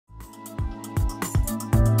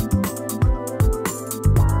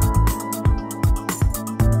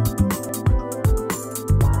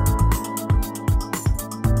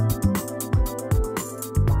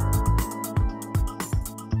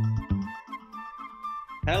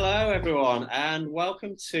Hello, everyone, and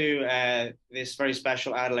welcome to this very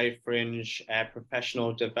special Adelaide Fringe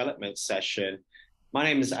professional development session. My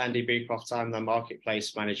name is Andy Beecroft. I'm the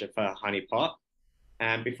marketplace manager for Honeypot.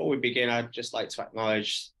 And before we begin, I'd just like to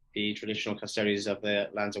acknowledge the traditional custodians of the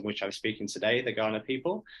lands on which I'm speaking today, the Ghana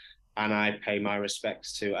people, and I pay my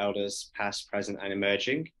respects to elders past, present, and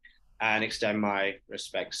emerging, and extend my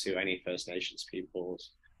respects to any First Nations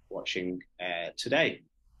peoples watching today.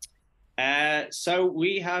 So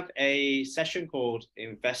we have a session called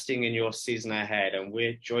Investing in Your Season Ahead, and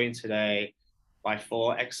we're joined today by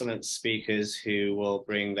four excellent speakers who will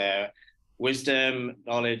bring their wisdom,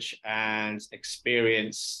 knowledge, and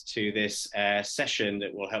experience to this session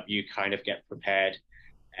that will help you kind of get prepared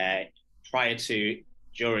uh, prior to,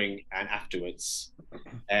 during, and afterwards.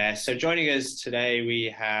 So joining us today,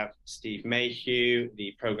 we have Steve Mayhew,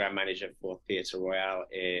 the program manager for Theatre Royale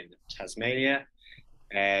in Tasmania.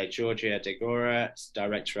 Georgia Deguara,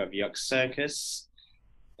 director of YUCK Circus,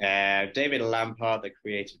 David Lampard, the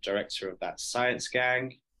creative director of That Science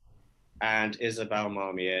Gang, and Isobel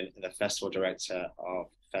Marmion, the festival director of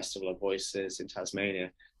Festival of Voices in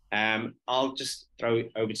Tasmania. I'll just throw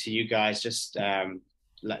it over to you guys, just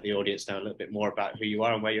let the audience know a little bit more about who you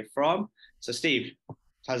are and where you're from. So Steve,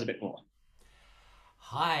 tell us a bit more.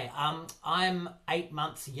 Hi, I'm 8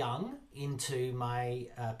 months young into my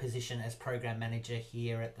position as program manager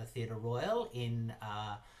here at the Theatre Royal in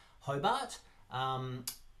Hobart.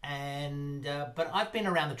 And But I've been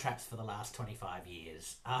around the traps for the last 25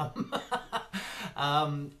 years.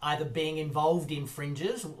 Either being involved in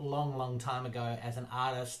Fringes long time ago as an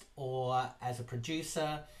artist or as a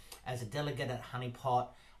producer, as a delegate at Honeypot.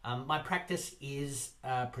 My practice is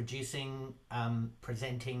producing,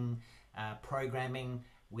 presenting, programming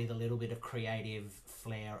with a little bit of creative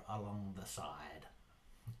flair along the side.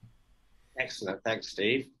 Excellent, thanks,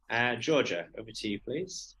 Steve. Georgia, over to you,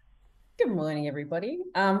 please. Good morning, everybody.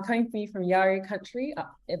 Coming from you from Yari country,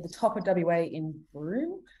 up at the top of WA in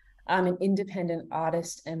Broome. I'm an independent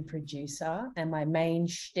artist and producer, and my main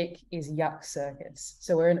shtick is YUCK Circus.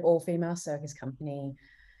 So we're an all-female circus company,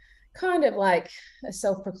 kind of like a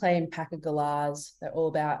self-proclaimed pack of galahs. They're all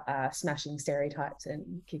about smashing stereotypes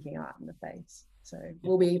and kicking art in the face. So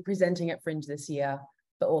we'll be presenting at Fringe this year,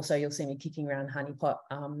 but also you'll see me kicking around Honeypot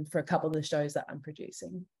for a couple of the shows that I'm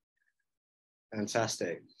producing.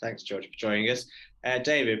 Fantastic. Thanks, George, for joining us.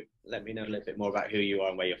 David, let me know a little bit more about who you are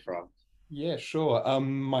and where you're from. Yeah, sure.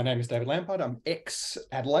 My name is David Lampard. I'm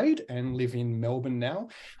ex-Adelaide and live in Melbourne now.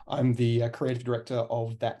 I'm the creative director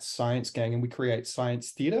of That Science Gang, and we create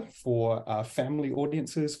science theatre for family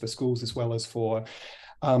audiences, for schools, as well as for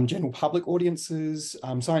general public audiences.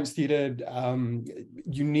 Science theatre,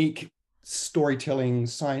 unique storytelling,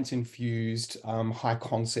 science-infused,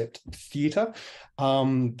 high-concept theatre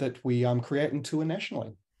that we create and tour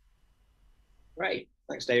nationally. Great.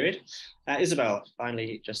 Thanks, David. Isobel,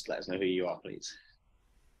 finally, just let us know who you are, please.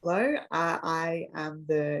 Hello, I am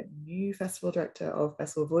the new festival director of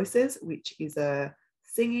Festival of Voices, which is a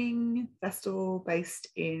singing festival based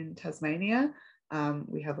in Tasmania.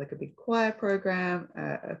 We have like a big choir program,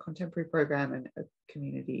 a contemporary program, and a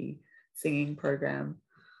community singing program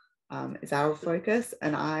is our focus.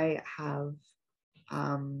 And I have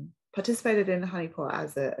participated in Honeypot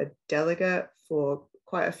as a delegate for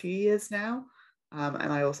quite a few years now.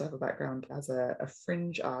 And I also have a background as a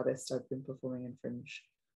Fringe artist. I've been performing in Fringe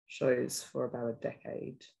shows for about a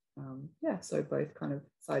decade. So both kind of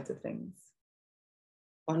sides of things.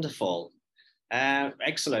 Wonderful.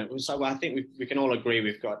 Excellent. So I think we can all agree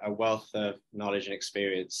we've got a wealth of knowledge and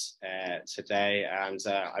experience today. And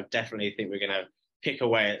I definitely think we're going to pick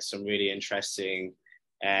away at some really interesting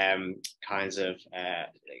kinds of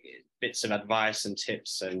bits of advice and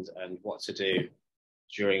tips and what to do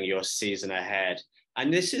during your season ahead.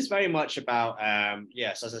 And this is very much about,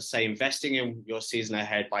 yes, as I say, investing in your season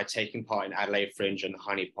ahead by taking part in Adelaide Fringe and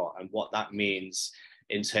Honeypot, and what that means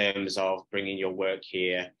in terms of bringing your work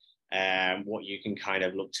here, what you can kind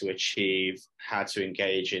of look to achieve, how to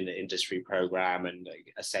engage in the industry program, and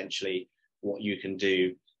essentially what you can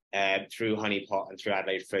do through Honeypot and through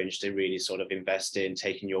Adelaide Fringe to really sort of invest in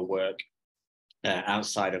taking your work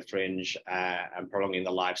outside of Fringe and prolonging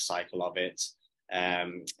the life cycle of it.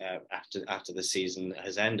 After the season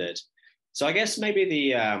has ended. So I guess maybe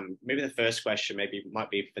the first question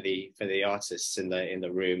might be for the artists in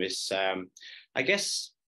the room is I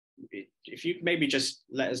guess if you maybe just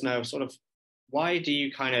let us know sort of why do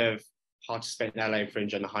you kind of participate in LA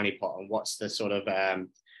Fringe and the Honeypot, and what's the sort of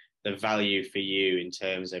the value for you in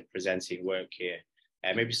terms of presenting work here?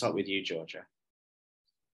 Maybe start with you, Georgia.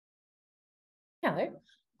 Hello.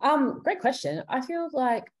 Great question. I feel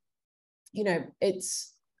like you know,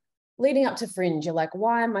 it's leading up to Fringe, you're like,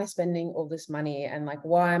 why am I spending all this money? And like,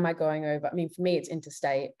 why am I going over? I mean, for me, it's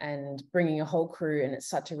interstate and bringing a whole crew, and it's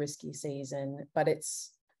such a risky season. But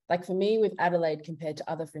it's like, for me, with Adelaide compared to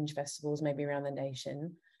other Fringe festivals, maybe around the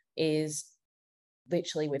nation, is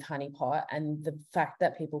literally with Honeypot, and the fact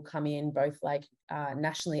that people come in both like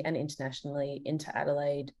nationally and internationally into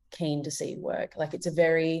Adelaide keen to see work. Like, it's a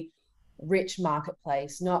very rich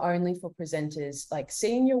marketplace, not only for presenters like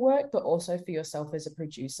seeing your work, but also for yourself as a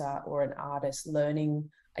producer or an artist learning,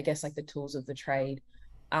 I guess, like the tools of the trade.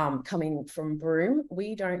 Coming from Broome,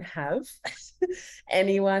 we don't have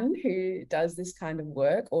anyone who does this kind of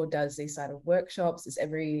work or does these sort of workshops. It's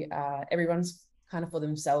everyone's kind of for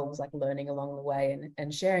themselves, like learning along the way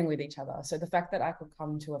and sharing with each other. So the fact that I could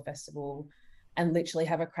come to a festival and literally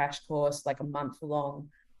have a crash course like a month long,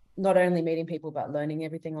 not only meeting people, but learning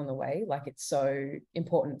everything on the way, like, it's so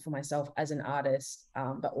important for myself as an artist,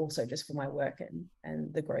 but also just for my work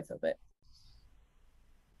and the growth of it.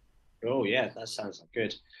 Oh yeah, that sounds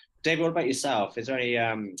good. David, what about yourself? Is there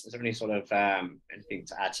any sort of anything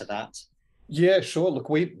to add to that? Yeah, sure. Look,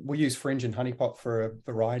 we use Fringe and Honeypot for a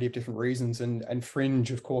variety of different reasons, and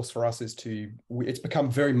Fringe, of course, for us is it's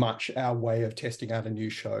become very much our way of testing out a new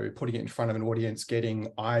show, putting it in front of an audience, getting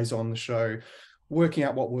eyes on the show, working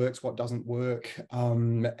out what works, what doesn't work,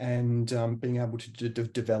 and being able to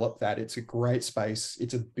develop that. It's a great space.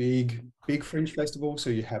 It's a big Fringe festival, so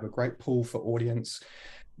you have a great pool for audience.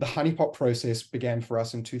 The Honeypot process began for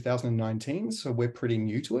us in 2019, so we're pretty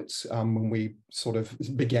new to it. When we sort of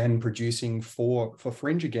began producing for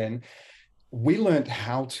Fringe again, we learned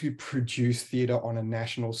how to produce theatre on a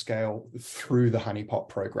national scale through the Honeypot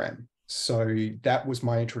program. So that was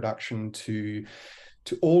my introduction to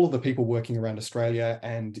all of the people working around Australia.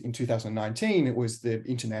 And in 2019, it was the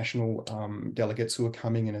international delegates who were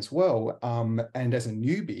coming in as well. And as a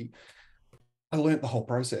newbie, I learned the whole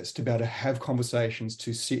process, to be able to have conversations,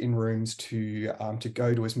 to sit in rooms, to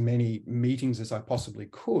go to as many meetings as I possibly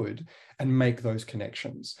could and make those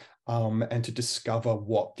connections, and to discover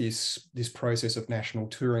what this process of national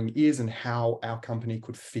touring is and how our company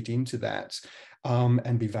could fit into that,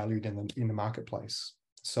 and be valued in the marketplace.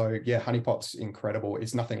 So yeah, Honeypot's incredible.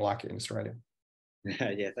 It's nothing like it in Australia.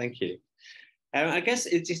 Yeah, thank you. I guess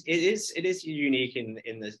it is unique in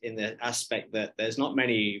the aspect that there's not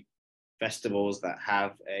many festivals that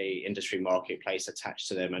have a industry marketplace attached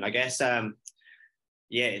to them, and I guess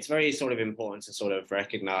yeah, it's very sort of important to sort of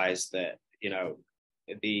recognize that, you know,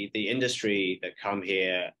 the industry that come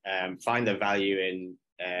here find the value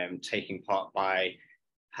in taking part by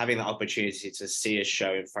having the opportunity to see a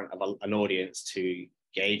show in front of an audience, to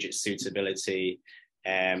gauge its suitability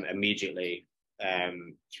immediately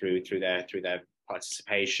through their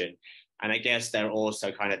participation. And I guess they're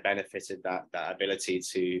also kind of benefited that ability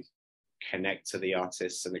to connect to the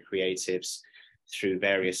artists and the creatives through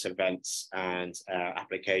various events and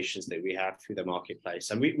applications that we have through the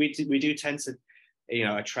marketplace. And we do tend to, you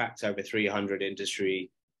know, attract over 300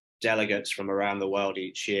 industry delegates from around the world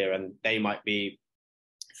each year, and they might be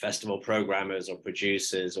festival programmers or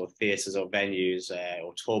producers or theatres or venues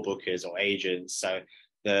or tour bookers or agents. So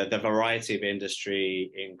the variety of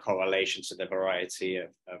industry in correlation to the variety of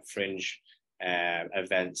Fringe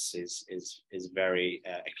events is very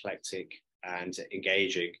eclectic and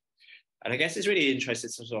engaging. And I guess it's really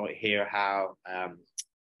interesting to sort of hear how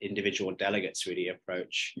individual delegates really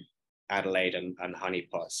approach Adelaide and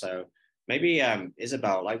Honeypot. So maybe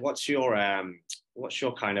Isobel, like, what's your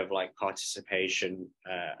kind of like participation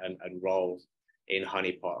and role in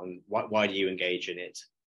Honeypot, and why do you engage in it?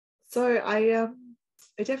 So I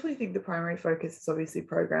definitely think the primary focus is obviously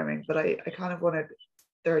programming, but I kind of wanted,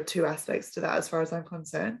 there are two aspects to that as far as I'm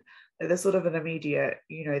concerned. Like, there's sort of an immediate,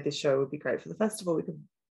 you know, this show would be great for the festival, we can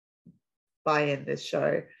buy in this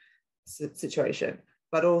show situation,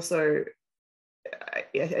 but also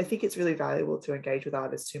I think it's really valuable to engage with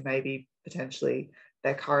artists who maybe potentially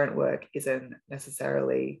their current work isn't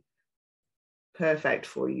necessarily perfect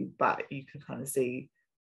for you, but you can kind of see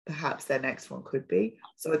perhaps their next one could be.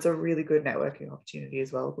 So it's a really good networking opportunity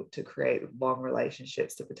as well to create long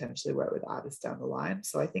relationships to potentially work with artists down the line.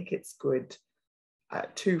 So I think it's good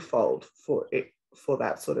twofold for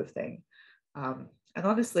that sort of thing. And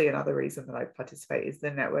honestly, another reason that I participate is the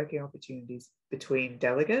networking opportunities between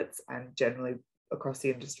delegates and generally across the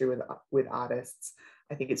industry with artists.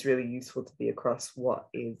 I think it's really useful to be across what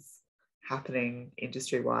is happening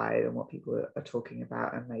industry-wide and what people are talking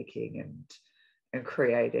about and making and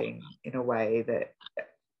creating in a way that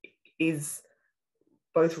is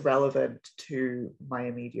both relevant to my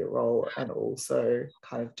immediate role and also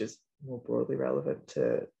kind of just more broadly relevant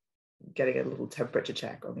to getting a little temperature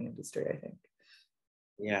check on the industry, I think.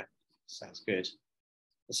 Yeah, sounds good.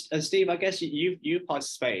 And Steve, I guess you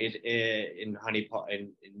participated in Honeypot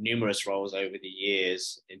in numerous roles over the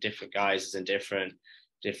years, in different guises and different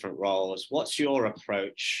roles. What's your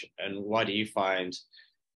approach, and why do you find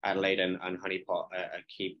Adelaide and Honeypot a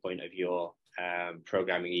key point of your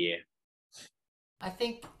programming year? I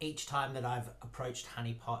think each time that I've approached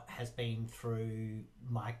Honeypot has been through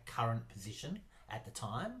my current position at the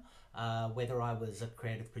time. Whether I was a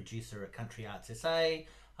creative producer at Country Arts SA,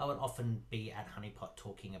 I would often be at Honeypot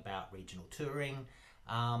talking about regional touring.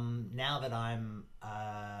 Now that I'm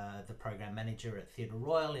the program manager at Theatre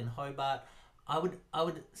Royal in Hobart, I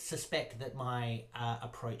would suspect that my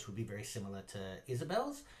approach would be very similar to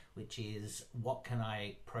Isobel's, which is what can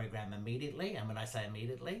I program immediately? And when I say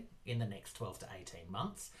immediately, in the next 12 to 18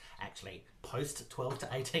 months, actually post 12 to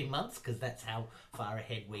 18 months, because that's how far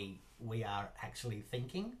ahead we are actually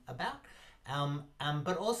thinking about.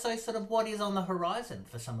 But also sort of what is on the horizon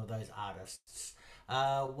for some of those artists.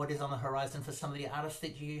 What is on the horizon for some of the artists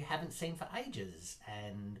that you haven't seen for ages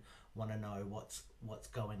and want to know what's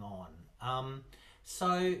going on.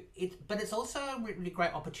 But it's also a really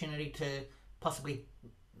great opportunity to possibly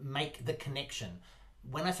make the connection.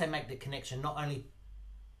 When I say make the connection, not only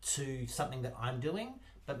to something that I'm doing,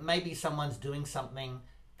 but maybe someone's doing something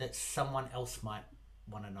that someone else might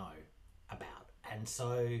want to know about. And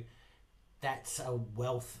so that's a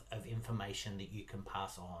wealth of information that you can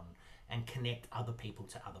pass on and connect other people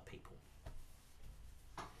to other people.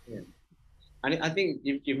 Yeah. And I think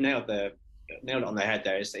you've nailed it on the head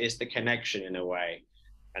there. It's the connection in a way.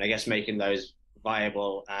 And I guess making those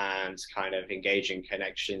viable and kind of engaging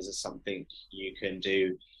connections is something you can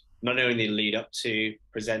do not only lead up to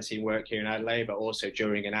presenting work here in Adelaide, but also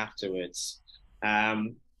during and afterwards.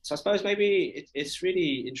 So I suppose maybe it's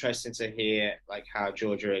really interesting to hear like how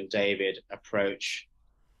Georgia and David approach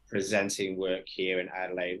presenting work here in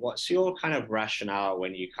Adelaide. What's your kind of rationale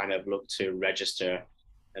when you kind of look to register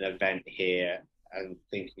an event here and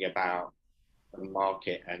thinking about the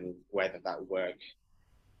market and whether that work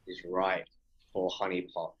is right for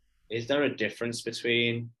Honeypot? Is there a difference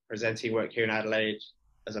between presenting work here in Adelaide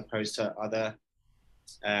as opposed to other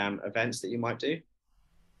events that you might do?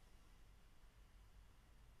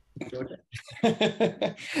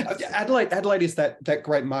 Adelaide is that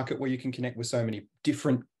great market where you can connect with so many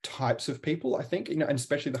different types of people, I think, and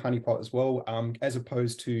especially the Honeypot as well, as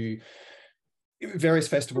opposed to various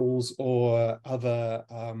festivals or other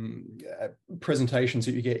presentations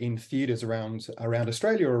that you get in theatres around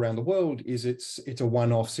Australia or around the world. Is it's a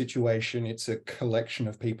one-off situation. It's a collection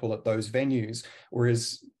of people at those venues,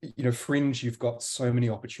 whereas Fringe, you've got so many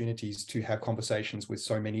opportunities to have conversations with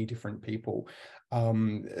so many different people.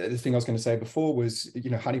 The thing I was going to say before was,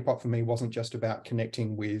 Honeypot for me wasn't just about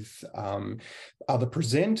connecting with other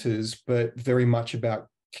presenters, but very much about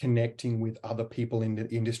connecting with other people in the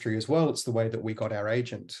industry as well. It's the way that we got our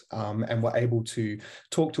agent, and were able to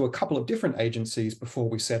talk to a couple of different agencies before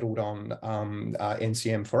we settled on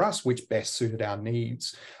NCM for us, which best suited our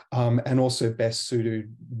needs, and also best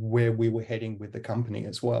suited where we were heading with the company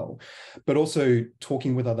as well. But also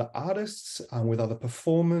talking with other artists, with other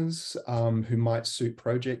performers who might suit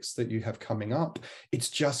projects that you have coming up. It's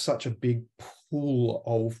just such a big pool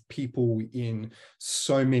of people in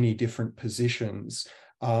so many different positions,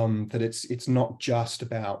 that it's not just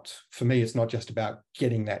about, for me, it's not just about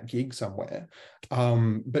getting that gig somewhere,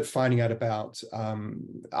 but finding out about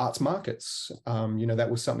arts markets.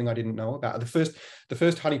 That was something I didn't know about. The first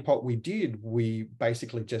Honeypot we did, we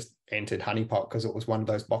basically just entered Honeypot because it was one of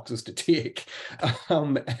those boxes to tick,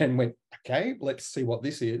 and went, okay, let's see what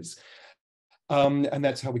this is. And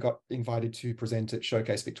that's how we got invited to present at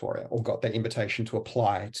Showcase Victoria, or got that invitation to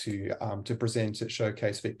apply to present at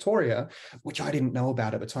Showcase Victoria, which I didn't know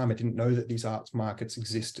about at the time. I didn't know that these arts markets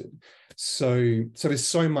existed. So there's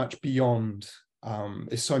so much beyond.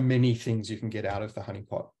 There's so many things you can get out of the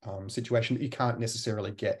Honeypot situation that you can't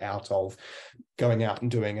necessarily get out of going out and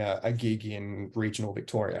doing a gig in regional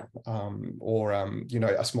Victoria, or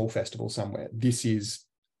a small festival somewhere. This is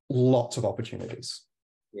lots of opportunities.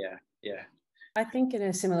 Yeah. I think in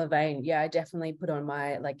a similar vein, I definitely put on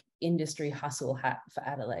my industry hustle hat for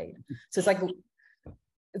Adelaide. So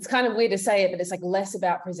it's kind of weird to say it, but it's less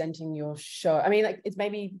about presenting your show. I mean, it's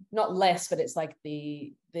maybe not less, but it's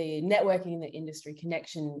the networking in the industry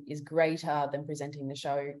connection is greater than presenting the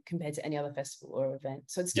show compared to any other festival or event.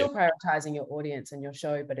 So it's still prioritizing your audience and your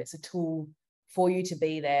show, but it's a tool for you to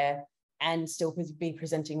be there and still be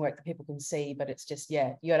presenting work that people can see. But it's just,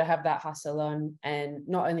 you got to have that hustle on and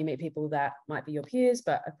not only meet people that might be your peers,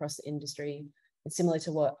 but across the industry. It's similar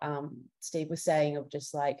to what Steve was saying, of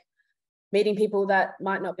just meeting people that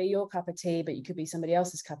might not be your cup of tea, but you could be somebody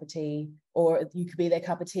else's cup of tea, or you could be their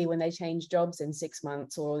cup of tea when they change jobs in 6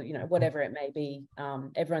 months, or, you know, whatever it may be.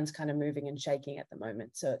 Everyone's kind of moving and shaking at the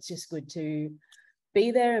moment. So it's just good to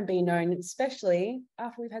be there and be known, especially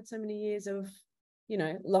after we've had so many years of, you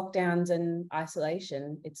know, lockdowns and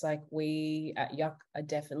isolation. It's like we at YUCK are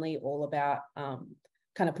definitely all about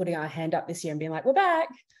kind of putting our hand up this year and being like, we're back.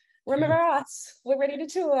 Remember us, we're ready to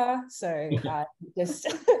tour. So just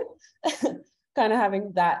kind of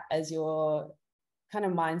having that as your kind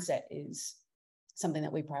of mindset is something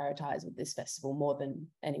that we prioritize with this festival more than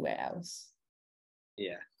anywhere else.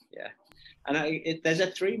 Yeah. And there's a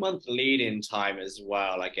 3-month lead-in time as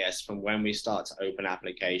well, I guess, from when we start to open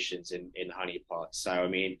applications in Honeypot. So, I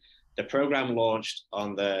mean, the program launched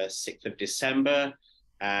on the 6th of December,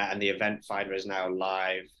 and the event finder is now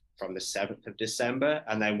live from the 7th of December.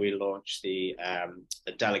 And then we launched the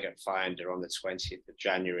delegate finder on the 20th of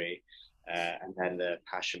January, and then the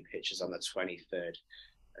passion pitches on the 23rd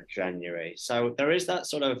of January. So there is that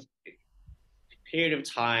sort of period of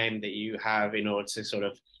time that you have in order to sort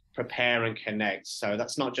of prepare and connect. So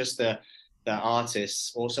that's not just the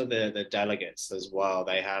artists, also the delegates as well.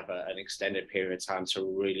 They have an extended period of time to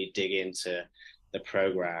really dig into the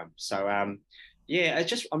program. So yeah,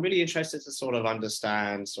 I'm really interested to sort of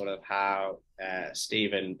understand sort of how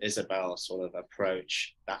Steve and Isobel sort of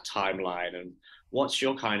approach that timeline, and what's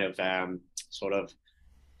your kind of sort of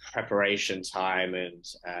preparation time and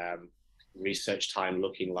research time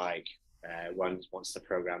looking like once the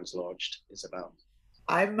program's launched, Isobel?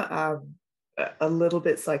 I'm a little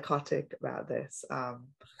bit psychotic about this,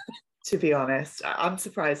 to be honest. I'm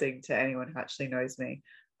surprising to anyone who actually knows me,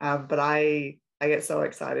 but I get so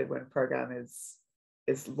excited when a program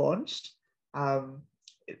is launched.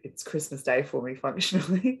 It's Christmas Day for me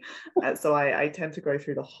functionally, so I tend to go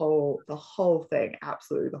through the whole thing,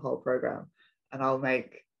 absolutely the whole program, and I'll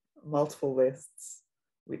make multiple lists,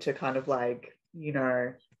 which are kind of like, you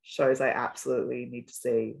know, shows I absolutely need to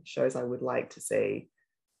see, shows I would like to see,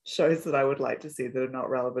 shows that I would like to see that are not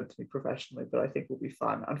relevant to me professionally, but I think will be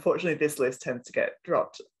fun. Unfortunately, this list tends to get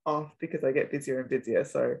dropped off because I get busier and busier,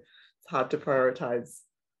 so it's hard to prioritize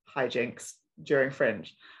hijinks during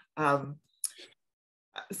Fringe.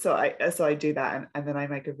 So I do that, and then I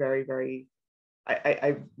make a very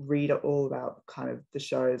I read all about kind of the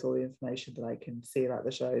shows, all the information that I can see about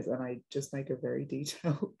the shows, and I just make a very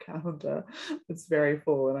detailed calendar that's very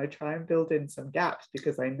full, and I try and build in some gaps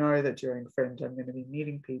because I know that during Fringe I'm going to be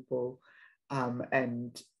meeting people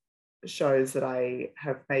and shows that I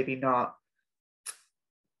have maybe not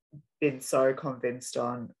been so convinced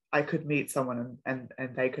on. I could meet someone and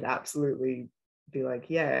they could absolutely be like,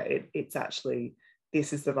 yeah, it's actually,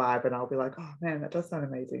 this is the vibe, and I'll be like, oh man, that does sound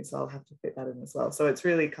amazing, so I'll have to fit that in as well. So it's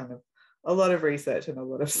really kind of a lot of research and a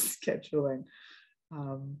lot of scheduling.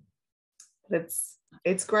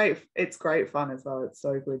 It's great fun as well. It's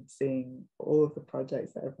so good seeing all of the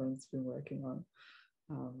projects that everyone's been working on,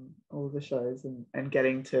 all the shows, and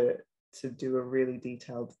getting to do a really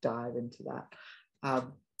detailed dive into that.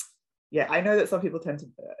 Yeah, I know that some people tend to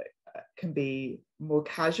can be more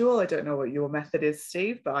casual. I don't know what your method is,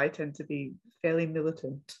 Steve, but I tend to be fairly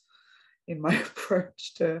militant in my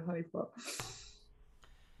approach to Honeypot.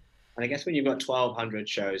 And I guess when you've got 1,200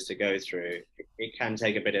 shows to go through, it can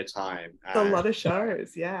take a bit of time. It's a lot of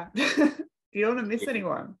shows, yeah. You don't want to miss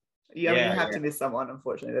anyone. You have to miss someone,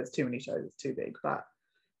 unfortunately. There's too many shows, it's too big, but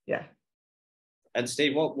yeah. And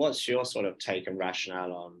Steve, what's your sort of take and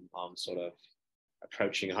rationale on sort of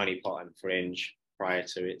approaching Honeypot and Fringe prior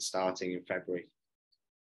to it starting in February?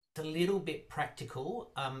 It's a little bit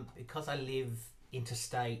practical because I live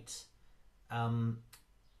interstate, and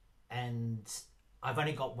I've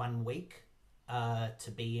only got 1 week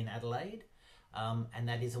to be in Adelaide, and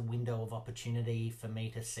that is a window of opportunity for me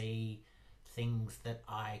to see things that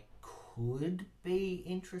I could be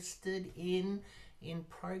interested in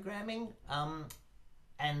programming,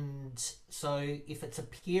 and so if it's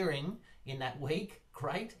appearing in that week,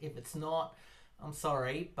 great. If it's not, I'm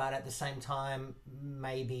sorry, but at the same time,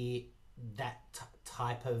 maybe that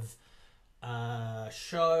type of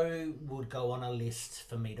show would go on a list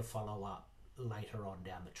for me to follow up later on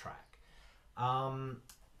down the track.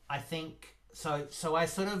 I think so. So I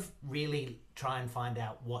sort of really try and find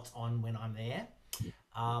out what's on when I'm there,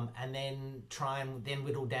 and then try and then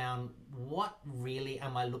whittle down what really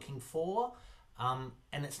am I looking for.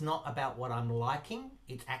 And it's not about what I'm liking.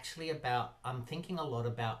 It's actually about, I'm thinking a lot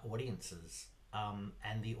about audiences,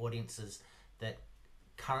 and the audiences that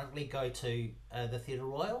currently go to the Theatre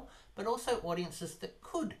Royal, but also audiences that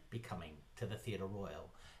could be coming to the Theatre Royal.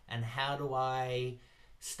 And how do I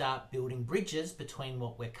start building bridges between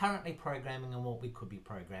what we're currently programming and what we could be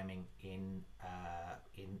programming in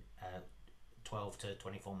 12 to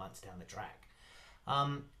 24 months down the track.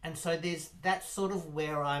 And so that's sort of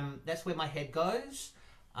where that's where my head goes.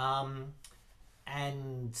 And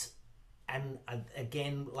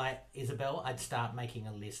again, like Isobel, I'd start making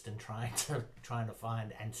a list and trying to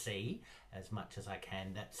find and see as much as I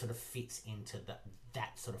can that sort of fits into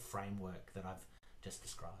that sort of framework that I've just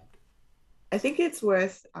described. I think it's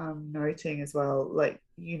worth noting as well, like,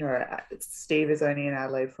 Steve is only in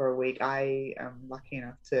Adelaide for a week. I am lucky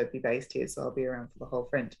enough to be based here, so I'll be around for the whole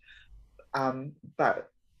Fringe.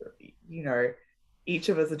 But, each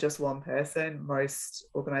of us are just one person. Most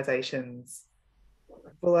organisations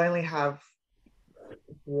will only have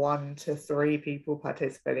 1 to 3 people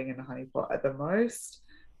participating in the honeypot at the most.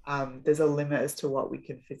 There's a limit as to what we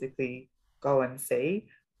can physically go and see,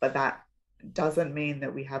 but that doesn't mean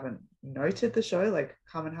that we haven't noted the show. Like,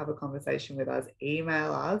 come and have a conversation with us,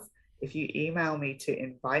 email us. If you email me to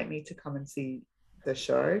invite me to come and see the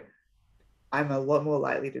show, I'm a lot more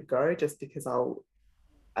likely to go, just because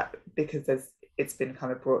it's been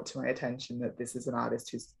kind of brought to my attention that this is an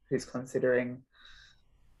artist who's considering.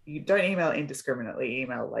 You don't email indiscriminately,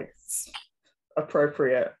 email like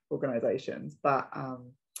appropriate organizations, but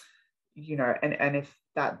and if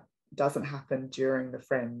that doesn't happen during the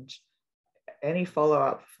Fringe, any follow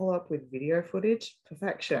up with video footage,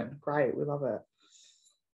 perfection, great, we love it.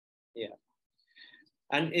 Yeah,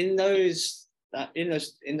 and in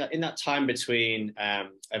that time between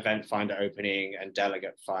event finder opening and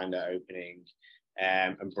delegate finder opening,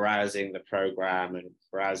 and browsing the program and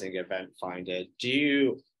browsing event finder, do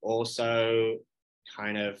you also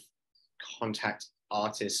kind of contact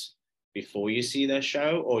artists before you see their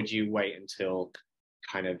show, or do you wait until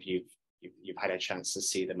kind of you've had a chance to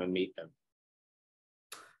see them and meet them?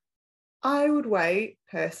 I would wait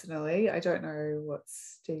personally. I don't know what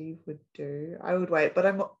Steve would do. I would wait, but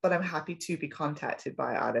I'm happy to be contacted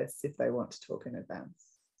by artists if they want to talk in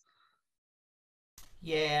advance.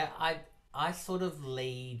 Yeah, I sort of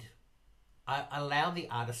lead. I allow the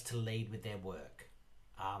artist to lead with their work.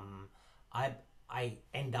 I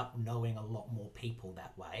end up knowing a lot more people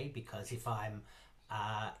that way, because if I'm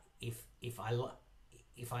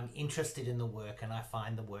if I'm interested in the work and I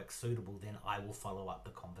find the work suitable, then I will follow up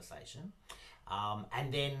the conversation,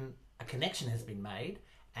 and then a connection has been made,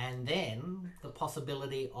 and then the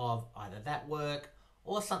possibility of either that work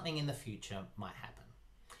or something in the future might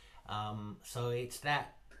happen. So it's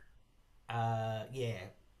that.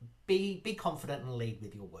 Be confident and lead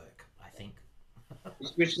with your work, I think.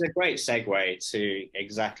 Which is a great segue to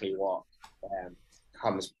exactly what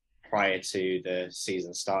comes prior to the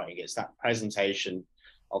season starting. It's that presentation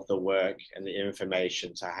of the work and the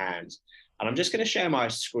information to hand. And I'm just going to share my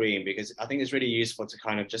screen because I think it's really useful to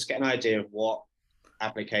kind of just get an idea of what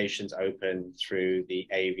applications open through the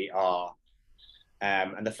AVR.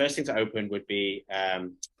 And the first thing to open would be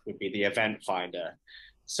the event finder.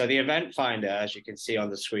 So the event finder, as you can see on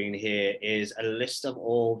the screen here, is a list of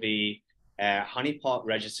all the honeypot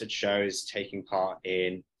registered shows taking part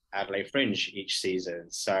in Adelaide Fringe each season.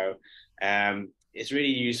 So it's really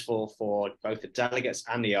useful for both the delegates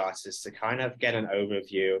and the artists to kind of get an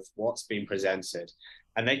overview of what's been presented.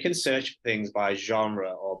 And they can search things by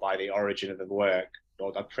genre or by the origin of the work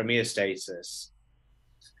or the premiere status.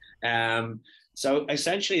 So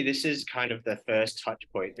essentially, this is kind of the first touch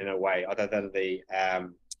point in a way, other than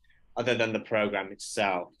the program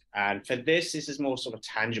itself. And for this is more sort of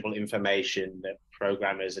tangible information that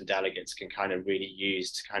programmers and delegates can kind of really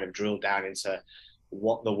use to kind of drill down into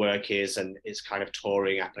what the work is and its kind of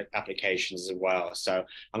touring applications as well. So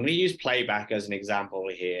I'm going to use playback as an example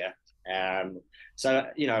here. So,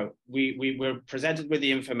 we were presented with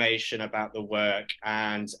the information about the work,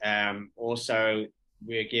 and also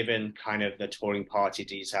we're given kind of the touring party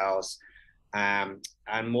details, and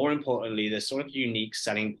more importantly, the sort of unique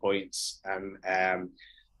selling points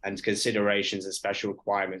and considerations and special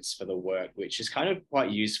requirements for the work, which is kind of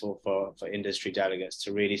quite useful for industry delegates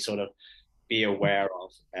to really sort of be aware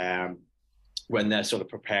of when they're sort of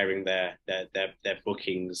preparing their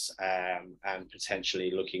bookings and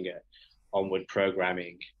potentially looking at onward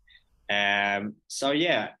programming. So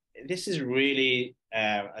yeah, this is really,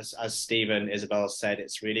 as Stephen, Isobel said,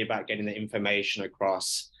 it's really about getting the information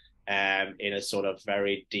across in a sort of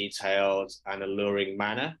very detailed and alluring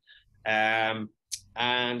manner. And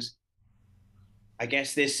I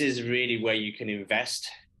guess this is really where you can invest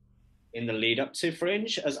in the lead up to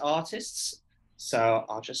Fringe as artists. So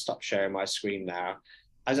I'll just stop sharing my screen now.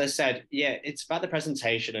 As I said, yeah, it's about the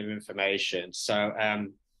presentation of information. So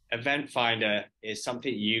Event Finder is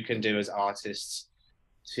something you can do as artists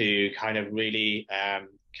to kind of really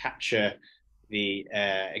capture the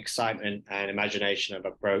excitement and imagination of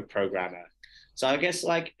a programmer. So I guess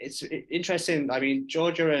like it's interesting. I mean,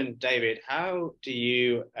 Georgia and David, how do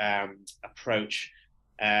you approach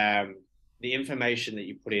the information that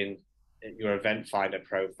you put in your event finder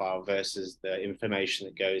profile versus the information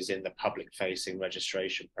that goes in the public facing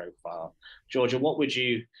registration profile? Georgia, what would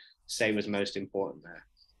you say was most important there?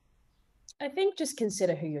 I think just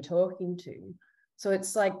consider who you're talking to. So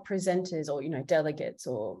it's like presenters or, delegates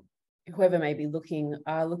or whoever may be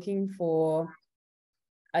looking for,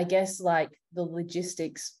 I guess, like the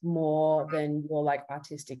logistics more than your like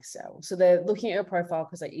artistic sell. So they're looking at your profile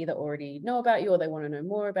because they either already know about you or they want to know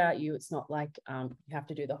more about you. It's not like you have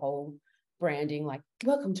to do the whole branding, like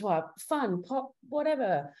welcome to our fun pop,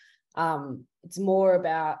 whatever. It's more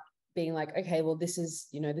about being like, okay, well, this is,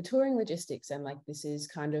 the touring logistics and like, this is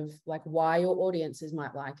kind of like why your audiences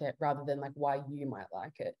might like it rather than like why you might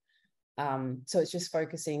like it. So it's just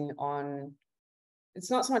focusing on, it's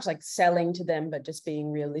not so much like selling to them, but just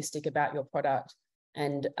being realistic about your product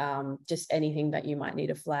and just anything that you might need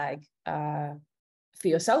to flag for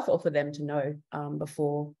yourself or for them to know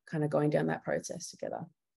before kind of going down that process together.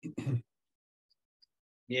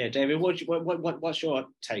 Yeah, David, what's your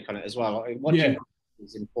take on it as well? What do you think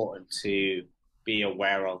is important to be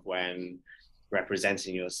aware of when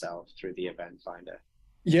representing yourself through the event finder?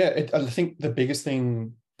 Yeah, I think the biggest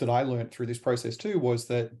thing that I learned through this process too was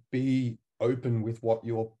that be open with what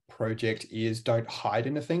your project is. Don't hide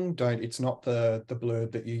anything. It's not the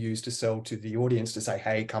blurb that you use to sell to the audience to say,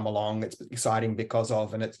 hey, come along, it's exciting because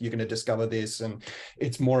of, and you're going to discover this. And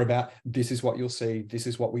it's more about, this is what you'll see, this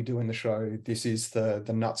is what we do in the show, this is the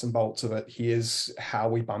nuts and bolts of it, here's how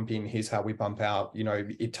we bump in, here's how we bump out,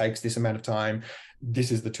 it takes this amount of time,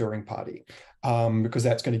 this is the touring party. Because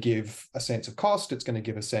that's going to give a sense of cost, it's going to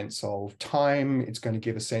give a sense of time, it's going to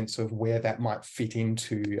give a sense of where that might fit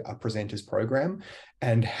into a presenter's program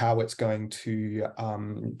and how it's going to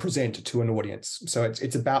present to an audience. So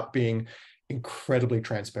it's about being incredibly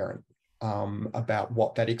transparent about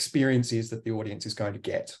what that experience is that the audience is going to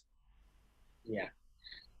get. Yeah.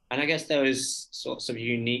 And I guess those sorts of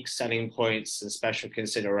unique selling points and special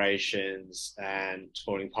considerations and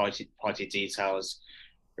touring party details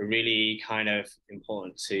are really kind of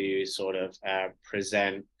important to sort of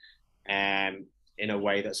present in a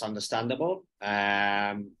way that's understandable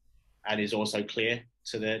and is also clear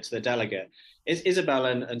to the delegate.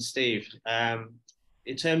 Isobel and Steve,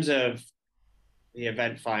 in terms of the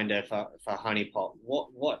event finder for Honeypot,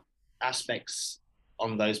 what aspects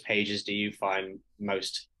on those pages do you find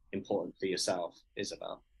most important for yourself,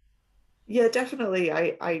 Isobel? Yeah, definitely.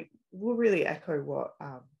 I will really echo what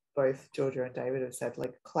both Georgia and David have said.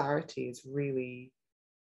 Like, clarity is really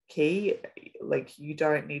key. Like, you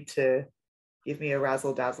don't need to give me a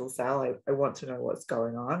razzle dazzle sell. I want to know what's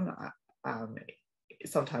going on,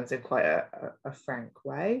 sometimes in quite a frank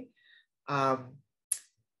way.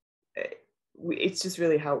 It's just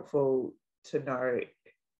really helpful to know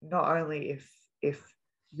not only if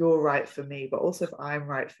you're right for me, but also if I'm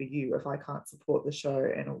right for you. If I can't support the show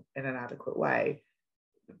in an adequate way,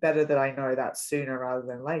 better that I know that sooner rather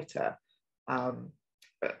than later.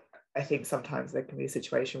 I think sometimes there can be a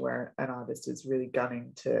situation where an artist is really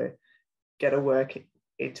gunning to get a work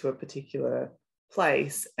into a particular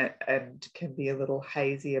place and can be a little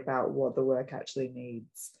hazy about what the work actually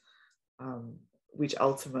needs, which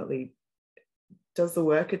ultimately does the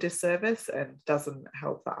work a disservice and doesn't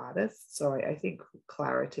help the artist. So I think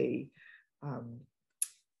clarity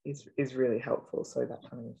is really helpful. So that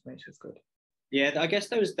kind of information is good. Yeah, I guess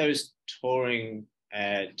those touring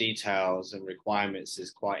details and requirements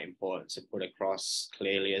is quite important to put across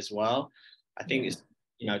clearly as well. I think it's,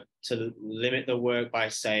 to limit the work by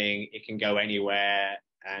saying it can go anywhere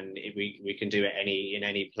and we can do it in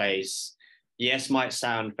any place. Yes, might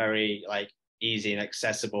sound very like easy and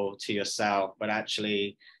accessible to yourself, but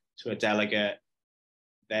actually to a delegate,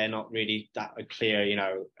 they're not really that clear,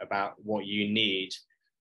 about what you need.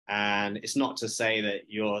 And it's not to say that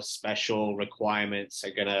your special requirements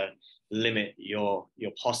are going to limit your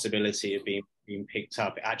possibility of being picked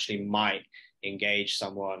up. It actually might engage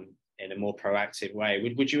someone in a more proactive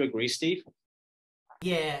way. Would you agree, Steve?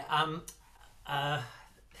 Yeah.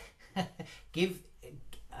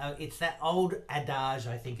 It's that old adage,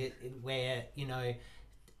 I think, where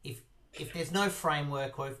if there's no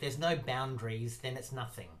framework or if there's no boundaries, then it's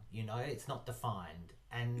nothing. It's not defined,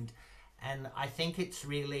 and I think it's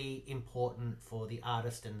really important for the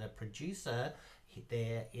artist and the producer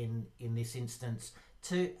there in this instance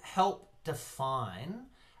to help define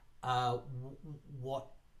what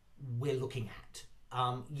we're looking at.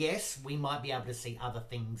 yes, we might be able to see other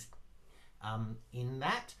things in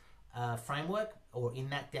that framework or in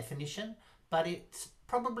that definition, but it's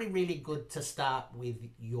probably really good to start with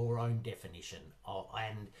your own definition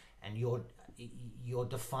and your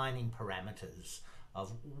defining parameters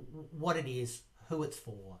of what it is, who it's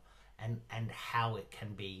for, and how it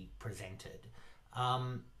can be presented.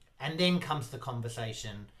 And then comes the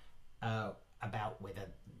conversation about whether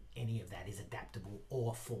any of that is adaptable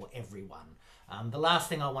or for everyone. The last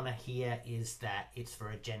thing I want to hear is that it's for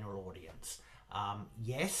a general audience.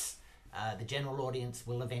 Yes, the general audience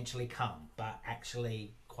will eventually come, but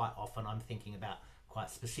actually quite often I'm thinking about quite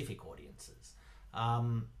specific audiences.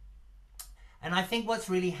 And I think what's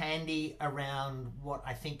really handy around what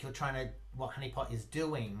I think what Honeypot is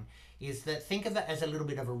doing is that think of it as a little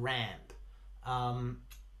bit of a ramp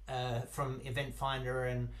from Event Finder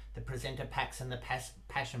and the presenter packs and the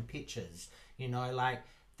passion pictures. You know, like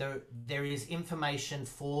there is information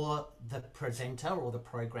for the presenter or the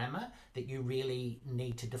programmer that you really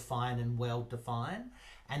need to define and well define,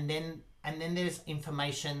 and then there's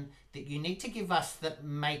information that you need to give us that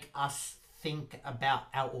make us think about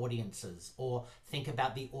our audiences or think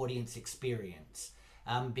about the audience experience.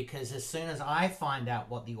 Because as soon as I find out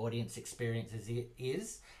what the audience experience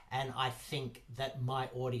is, and I think that my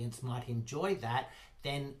audience might enjoy that,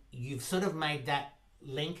 then you've sort of made that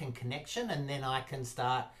link and connection, and then I can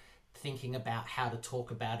start thinking about how to talk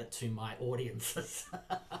about it to my audiences.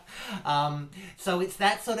 So it's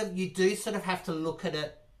that sort of, you do sort of have to look at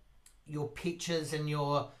it, your pictures and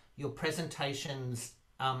your presentations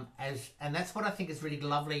and that's what I think is really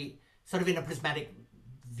lovely, sort of in a prismatic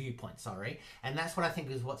viewpoint, and that's what I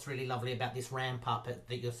think is what's really lovely about this ramp up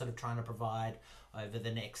that you're sort of trying to provide over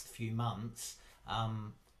the next few months,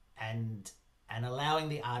 and allowing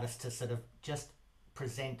the artist to sort of just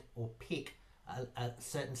present or pick a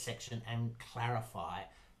certain section and clarify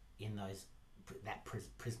in that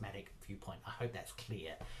prismatic viewpoint. I hope that's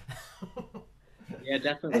clear. Yeah,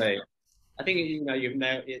 definitely. I think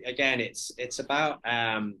again, it's about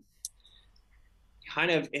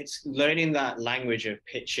it's learning that language of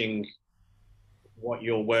pitching what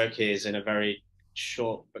your work is in a very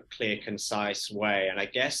short but clear, concise way. And I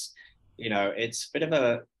guess it's a bit of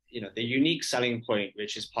a the unique selling point,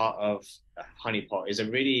 which is part of Honeypot, is a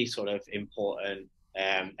really sort of important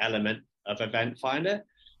element of Event Finder,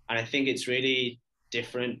 and I think it's really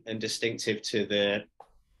different and distinctive to the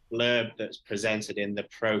blurb that's presented in the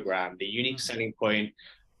program. The unique selling point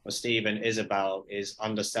for Steve and Isobel is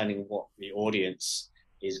understanding what the audience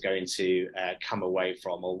is going to come away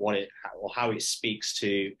from, or how it speaks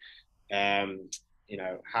to,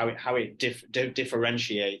 how it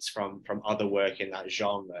differentiates from other work in that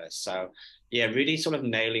genre. So, yeah, really sort of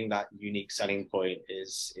nailing that unique selling point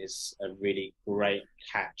is a really great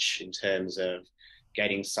catch in terms of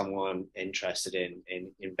getting someone interested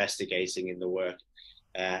in investigating in the work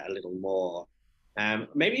a little more.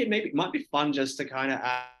 Maybe it might be fun just to kind of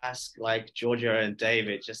ask like Georgia and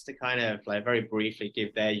David just to kind of like very briefly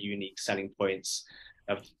give their unique selling points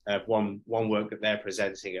of one work that they're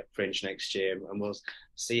presenting at Fringe next year, and we'll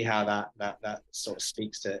see how that sort of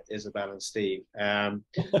speaks to Isobel and Steve.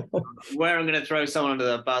 Where I'm going to throw someone under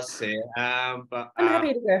the bus here, but I'm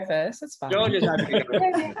happy to go first. That's fine. Georgia's happy to go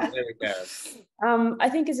first. There we go. I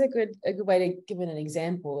think is a good way to give it an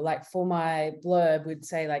example. Like for my blurb, would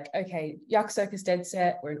say like, okay, YUCK Circus Dead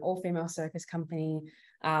Set. We're an all-female circus company.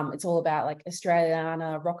 It's all about like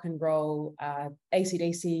Australiana, rock and roll,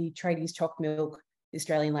 AC/DC, tradies, chalk milk. The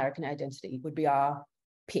Australian larrikin identity would be our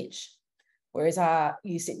pitch, whereas our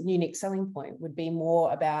unique selling point would be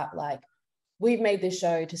more about like, we've made this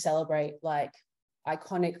show to celebrate like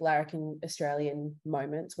iconic larrikin Australian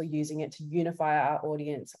moments. We're using it to unify our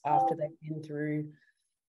audience after they've been through,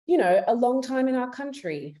 a long time in our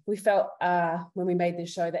country. We felt when we made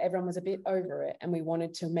this show that everyone was a bit over it, and we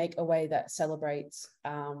wanted to make a way that celebrates,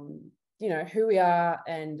 who we are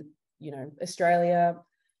and, Australia,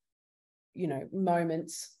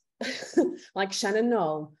 moments like Shannon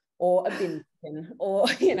Knoll or a bin or,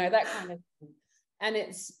 that kind of thing. And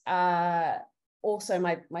it's also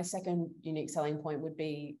my second unique selling point would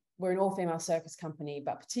be, we're an all-female circus company,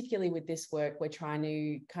 but particularly with this work, we're trying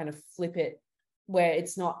to kind of flip it where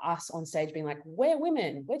it's not us on stage being like, we're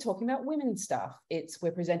women, we're talking about women's stuff.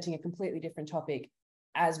 We're presenting a completely different topic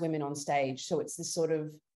as women on stage. So it's this sort of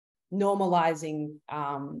normalizing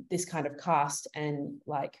this kind of cast and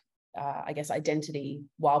like, I guess, identity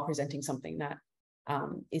while presenting something that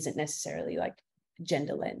isn't necessarily like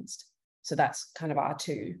gender lensed. So that's kind of our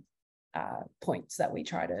two points that we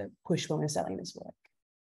try to push when we're selling this work.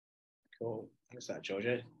 Cool. Thanks for that,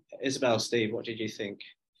 Georgia. Isobel, Steve, what did you think?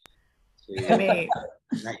 I mean,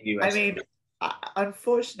 US. I mean,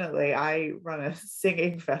 unfortunately, I run a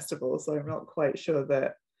singing festival, so I'm not quite sure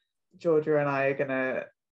that Georgia and I are going to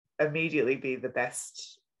immediately be the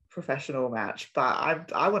best professional match,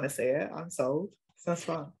 but I want to see it. I'm sold. Sounds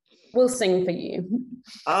fun. We'll sing for you.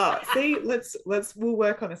 See, we'll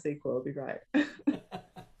work on a sequel. It'll be great.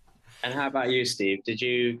 And how about you, Steve? Did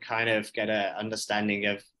you kind of get an understanding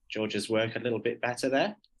of Georgia's work a little bit better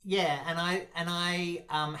there? Yeah, and I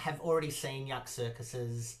have already seen YUCK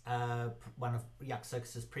Circus's one of YUCK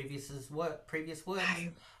Circus's previous works.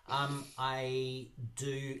 I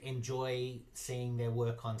do enjoy seeing their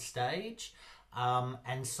work on stage,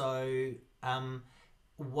 and so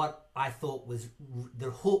what I thought was the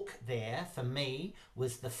hook there for me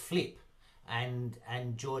was the flip, and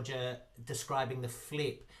Georgia describing the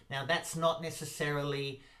flip. Now that's not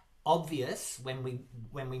necessarily obvious when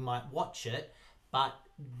we might watch it, but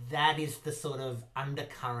that is the sort of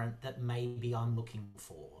undercurrent that maybe I'm looking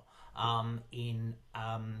for in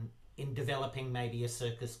developing maybe a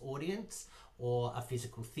circus audience or a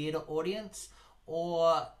physical theatre audience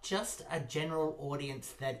or just a general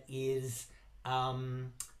audience that is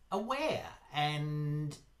aware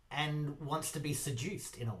and wants to be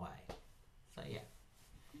seduced in a way. So yeah.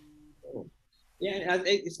 Yeah,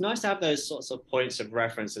 it's nice to have those sorts of points of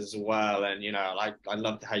reference as well. And, you know, like I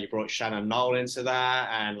loved how you brought Shannon Knoll into that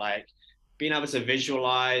and like being able to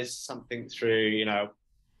visualize something through, you know,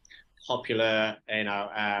 popular, you know,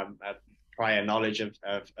 prior knowledge of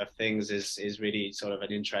things is really sort of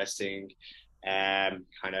an interesting kind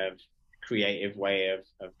of creative way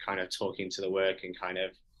of kind of talking to the work and kind of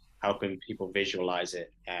helping people visualize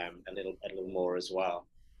it a little more as well.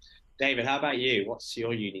 David, how about you? What's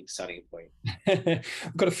your unique selling point?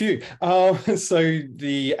 I've got a few. So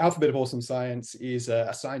the alphabet of awesome science is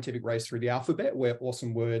a scientific race through the alphabet where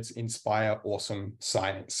awesome words inspire awesome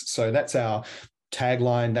science. So that's our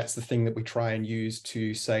tagline. That's the thing that we try and use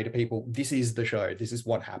to say to people, this is the show. This is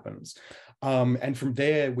what happens. And from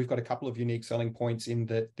there, we've got a couple of unique selling points in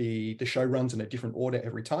that the show runs in a different order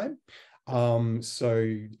every time.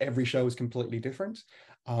 So every show is completely different.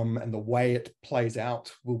 And the way it plays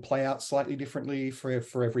out will play out slightly differently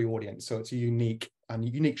for every audience. So it's a unique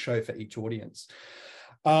show for each audience.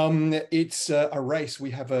 It's a race.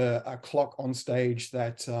 We have a clock on stage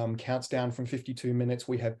that counts down from 52 minutes.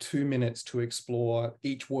 We have 2 minutes to explore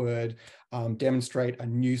each word, demonstrate a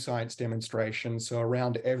new science demonstration. So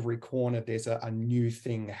around every corner, there's a new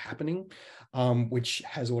thing happening, which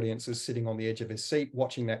has audiences sitting on the edge of their seat,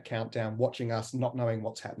 watching that countdown, watching us, not knowing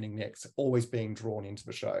what's happening next, always being drawn into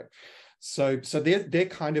the show. So they're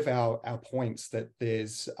kind of our points that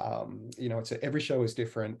there's, you know, every show is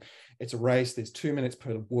different. It's a race. There's 2 minutes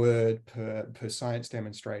per word per science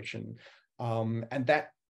demonstration. And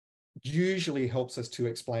that usually helps us to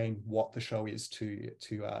explain what the show is to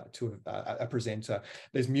a presenter.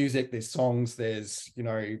 There's music, there's songs, there's, you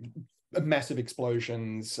know, massive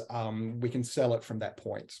explosions. We can sell it from that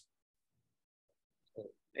point.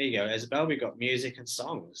 There you go, Isobel. We got music and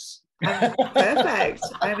songs. Perfect.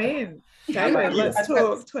 I mean, David, let's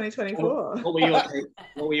talk 2024. What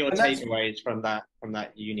were your takeaways from that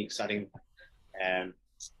unique setting?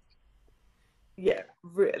 Yeah,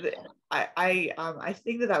 really, I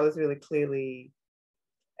think that was really clearly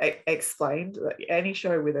explained. Any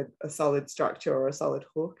show with a solid structure or a solid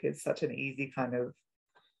hook is such an easy kind of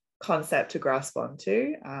concept to grasp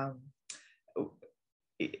onto.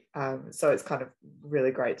 So it's kind of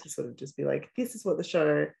really great to sort of just be like, this is what the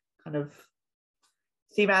show kind of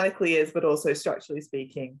thematically is, but also structurally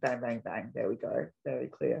speaking, bang, bang, bang. There we go. Very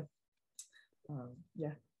clear.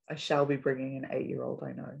 Yeah, I shall be bringing an 8-year-old,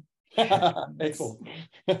 I know. Excellent.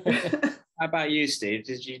 How about you, Steve?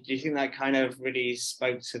 Do you think that kind of really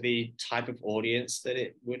spoke to the type of audience that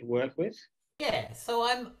it would work with? Yeah, so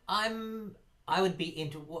I would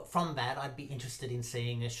be from that. I'd be interested in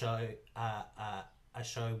seeing a show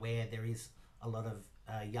where there is a lot of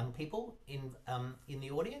young people in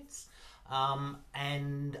the audience,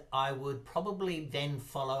 and I would probably then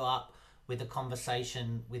follow up with a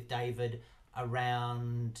conversation with David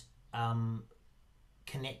around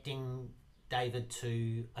connecting David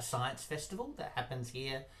to a science festival that happens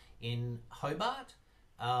here in Hobart,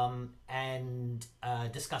 and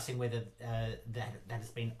discussing whether that has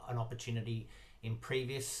been an opportunity in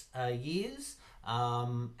previous years,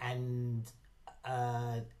 and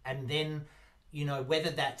then, you know, whether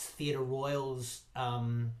that's Theatre Royal's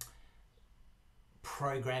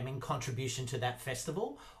programming contribution to that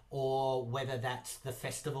festival, or whether that's the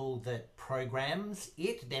festival that programs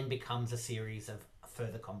it, then becomes a series of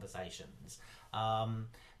further conversations. Yeah,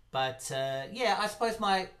 I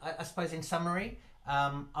suppose in summary,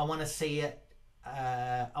 I want to see it.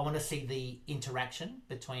 I want to see the interaction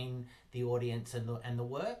between the audience and the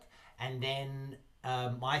work, and then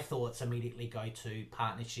my thoughts immediately go to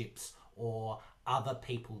partnerships or other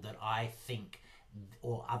people that I think,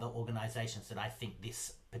 or other organisations that I think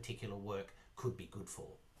this particular work could be good for.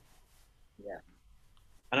 Yeah.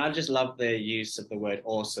 And I just love the use of the word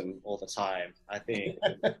awesome all the time. I think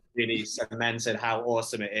it really cemented how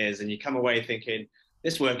awesome it is. And you come away thinking,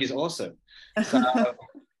 this work is awesome. So,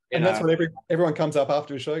 and that's what everyone comes up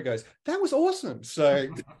after a show and goes, that was awesome. So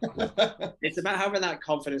it's about having that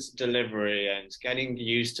confidence delivery and getting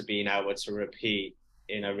used to being able to repeat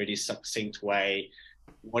in a really succinct way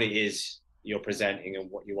what it is you're presenting and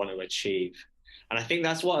what you want to achieve. And I think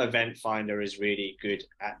that's what Event Finder is really good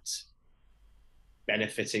at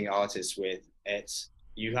benefiting artists with. It's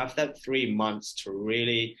you have that 3 months to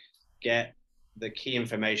really get the key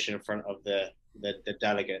information in front of the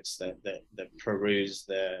delegates that peruse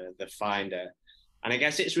the finder. And I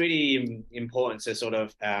guess it's really important to sort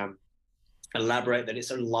of elaborate that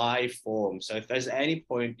it's a live form. So if there's any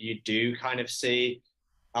point you do kind of see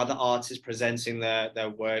other artists presenting their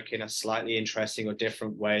work in a slightly interesting or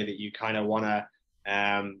different way that you kind of want to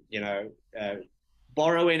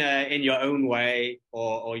borrow in your own way,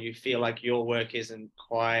 or you feel like your work isn't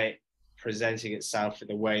quite presenting itself in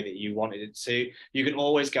the way that you wanted it to, you can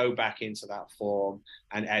always go back into that form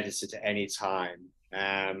and edit it at any time.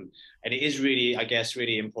 And it is really, I guess,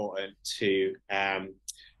 really important to,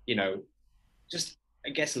 just, I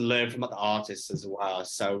guess, learn from other artists as well.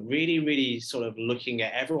 So really, really sort of looking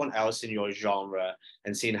at everyone else in your genre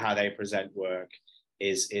and seeing how they present work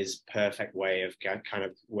is perfect way of kind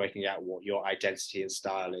of working out what your identity and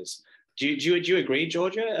style is. Do you agree,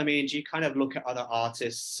 Georgia? I mean, do you kind of look at other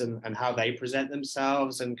artists and how they present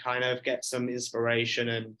themselves and kind of get some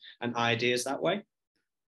inspiration and ideas that way?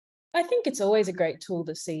 I think it's always a great tool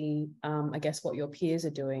to see, I guess, what your peers are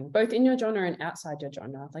doing, both in your genre and outside your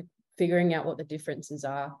genre, like figuring out what the differences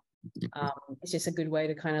are. It's just a good way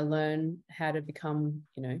to kind of learn how to become,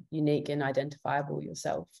 unique and identifiable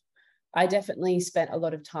yourself. I definitely spent a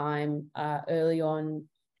lot of time early on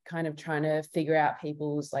kind of trying to figure out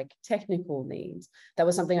people's like technical needs. That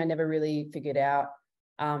was something I never really figured out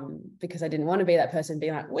because I didn't want to be that person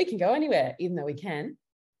being like, we can go anywhere, even though we can.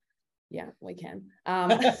 Yeah, we can.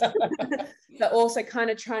 But also kind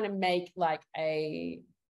of trying to make like a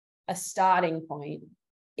starting point,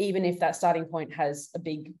 even if that starting point has a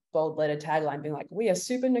big bold letter tagline being like, we are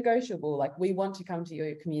super negotiable, like we want to come to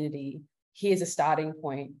your community. Here's a starting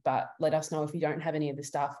point, but let us know if you don't have any of this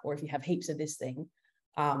stuff or if you have heaps of this thing,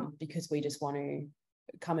 because we just want to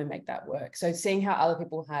come and make that work. So seeing how other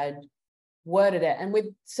people had worded it, and with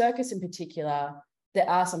Circus in particular, there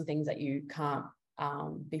are some things that you can't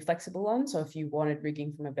be flexible on. So if you wanted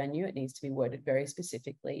rigging from a venue, it needs to be worded very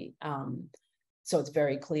specifically. So it's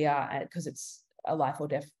very clear, because it's a life or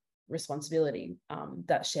death responsibility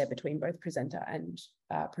that's shared between both presenter and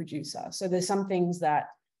producer. So there's some things that,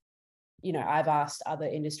 I've asked other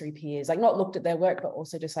industry peers, like not looked at their work, but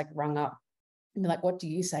also just like rung up and be like, what do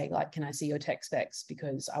you say? Like, can I see your tech specs?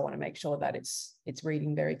 Because I want to make sure that it's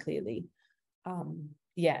reading very clearly.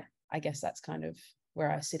 Yeah, I guess that's kind of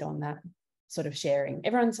where I sit on that sort of sharing.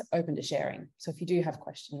 Everyone's open to sharing. So if you do have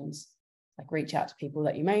questions, like reach out to people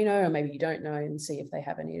that you may know, or maybe you don't know, and see if they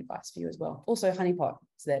have any advice for you as well. Also, Honeypot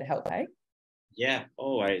is there to help, eh? Yeah,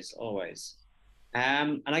 always.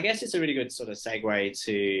 And I guess it's a really good sort of segue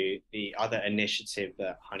to the other initiative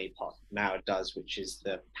that Honeypot now does, which is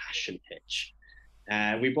the passion pitch.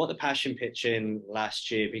 We brought the passion pitch in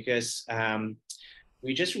last year because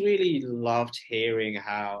we just really loved hearing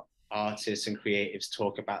how artists and creatives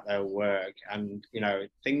talk about their work, and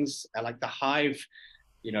things like the Hive.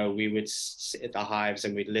 We would sit at the Hives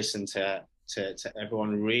and we'd listen to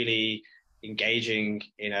everyone really engaging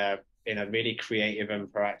in a really creative and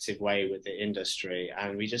proactive way with the industry.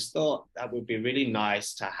 And we just thought that would be really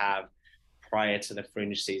nice to have prior to the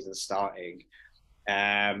Fringe season starting.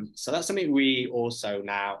 So that's something we also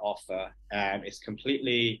now offer. It's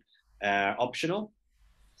completely optional,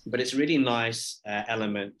 but it's a really nice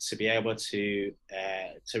element to be able to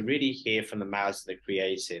really hear from the mouths of the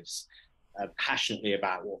creatives passionately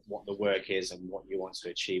about what the work is and what you want to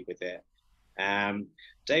achieve with it.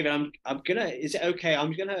 David, is it okay?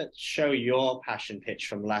 I'm gonna show your passion pitch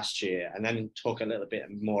from last year and then talk a little bit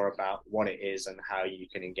more about what it is and how you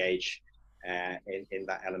can engage in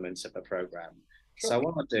that element of the program. Sure. So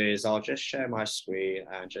what I'll do is I'll just share my screen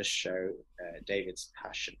and just show David's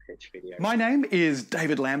passion pitch video. My name is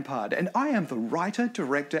David Lampard, and I am the writer,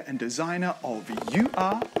 director, and designer of You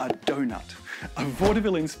Are a Donut. a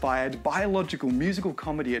vaudeville-inspired biological musical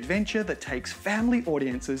comedy adventure that takes family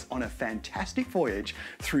audiences on a fantastic voyage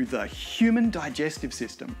through the human digestive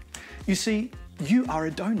system. You see, you are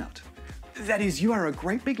a donut. That is, you are a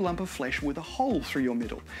great big lump of flesh with a hole through your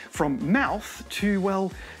middle, from mouth to,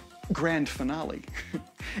 well, grand finale.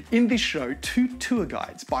 In this show, two tour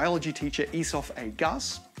guides, biology teacher Isobel A.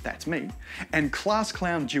 Gus, that's me, and class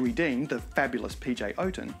clown Dewey Dean, the fabulous PJ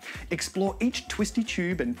Oten, explore each twisty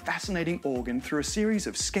tube and fascinating organ through a series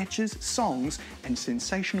of sketches, songs, and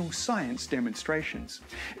sensational science demonstrations.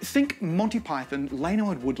 Think Monty Python,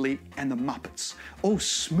 Lano and Woodley, and the Muppets, all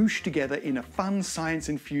smooshed together in a fun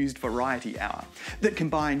science-infused variety hour that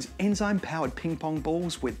combines enzyme-powered ping-pong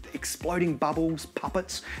balls with exploding bubbles,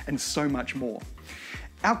 puppets, and so much more.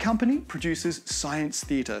 Our company produces science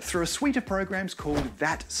theatre through a suite of programs called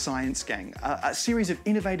That Science Gang, a series of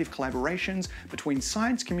innovative collaborations between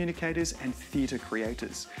science communicators and theatre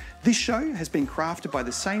creators. This show has been crafted by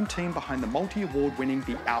the same team behind the multi-award winning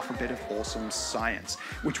The Alphabet of Awesome Science,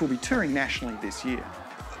 which will be touring nationally this year.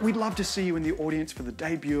 We'd love to see you in the audience for the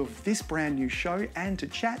debut of this brand new show and to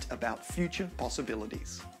chat about future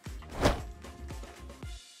possibilities.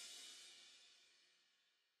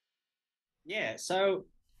 Yeah, so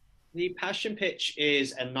the Passion Pitch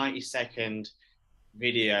is a 90-second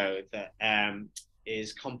video that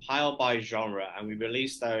is compiled by genre, and we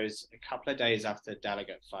released those a couple of days after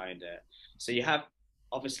Delegate Finder. So you have,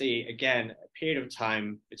 obviously, again, a period of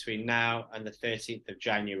time between now and the 13th of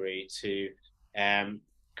January to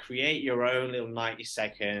create your own little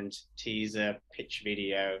 90-second teaser pitch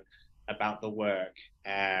video about the work.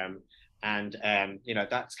 You know,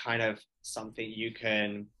 that's kind of something you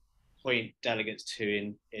can point delegates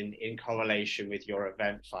to in correlation with your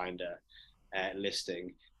event finder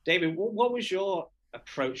listing. David, what was your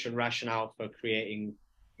approach and rationale for creating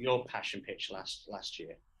your Passion Pitch last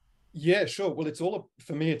year? Yeah, sure. Well,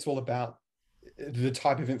 for me, it's all about the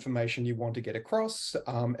type of information you want to get across,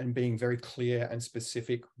 and being very clear and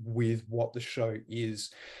specific with what the show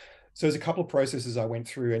is. So there's a couple of processes I went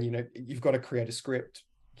through, and, you know, you've got to create a script.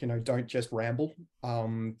 You know, don't just ramble.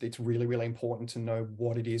 It's really, really important to know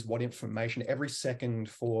what it is, what information. Every second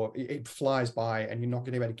it flies by, and you're not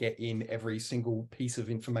going to be able to get in every single piece of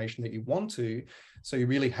information that you want to. So you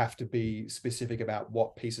really have to be specific about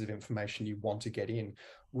what pieces of information you want to get in.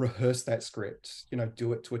 Rehearse that script, you know,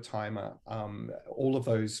 do it to a timer. All of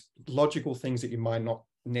those logical things that you might not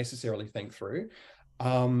necessarily think through.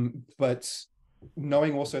 But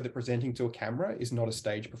knowing also that presenting to a camera is not a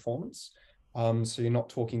stage performance. So you're not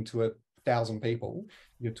talking to 1,000 people,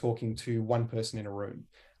 you're talking to one person in a room.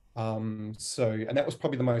 And that was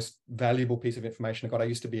probably the most valuable piece of information I got. I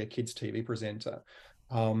used to be a kids TV presenter.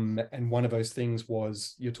 And one of those things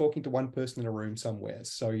was you're talking to one person in a room somewhere.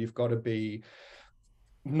 So you've got to be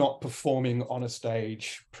not performing on a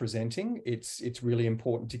stage presenting. It's really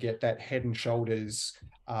important to get that head and shoulders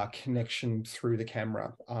connection through the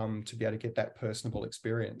camera to be able to get that personable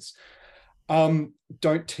experience.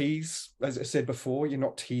 Don't tease. As I said before, you're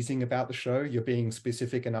not teasing about the show. You're being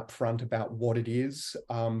specific and upfront about what it is.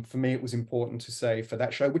 For me, it was important to say for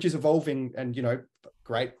that show, which is evolving, and, you know,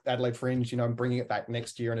 great, Adelaide Fringe, you know, I'm bringing it back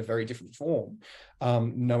next year in a very different form,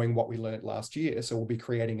 knowing what we learned last year. So we'll be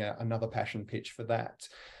creating another passion pitch for that.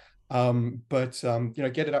 You know,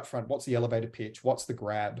 get it up front. What's the elevator pitch? What's the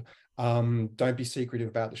grab? Don't be secretive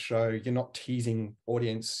about the show. You're not teasing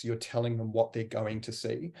audience. You're telling them what they're going to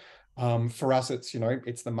see. For us, it's, you know,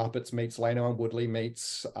 it's the Muppets meets Lano and Woodley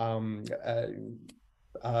meets the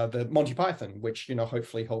Monty Python, which, you know,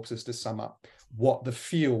 hopefully helps us to sum up what the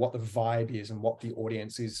feel, what the vibe is, and what the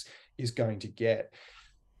audience is going to get.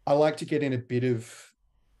 I like to get in a bit of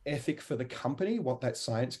ethic for the company, what that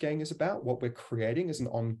science gang is about, what we're creating as an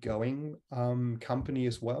ongoing company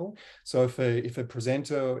as well. So if a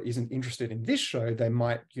presenter isn't interested in this show, they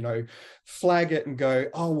might, you know, flag it and go,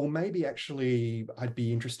 oh, well, maybe actually I'd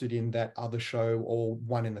be interested in that other show or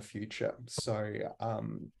one in the future. So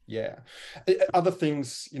yeah. Other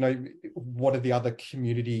things, you know, what are the other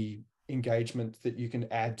community engagement that you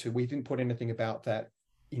can add to? We didn't put anything about that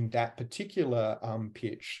in that particular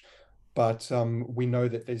pitch. But we know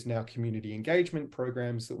that there's now community engagement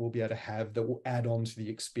programs that we'll be able to have that will add on to the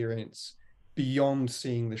experience beyond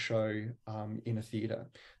seeing the show in a theatre.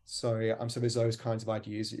 So there's those kinds of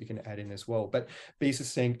ideas that you can add in as well. But be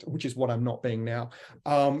succinct, which is what I'm not being now.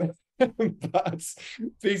 But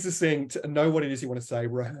be succinct, know what it is you want to say,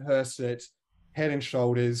 rehearse it, head and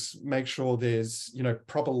shoulders, make sure there's, you know,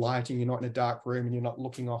 proper lighting, you're not in a dark room and you're not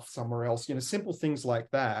looking off somewhere else. You know, simple things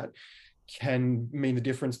like that can mean the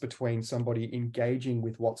difference between somebody engaging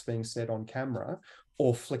with what's being said on camera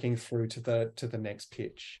or flicking through to the next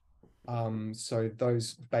pitch. So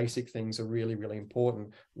those basic things are really, really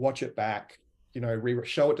important. Watch it back, you know,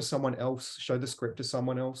 show it to someone else, show the script to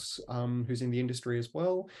someone else who's in the industry as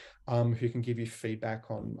well, who can give you feedback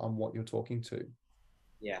on what you're talking to.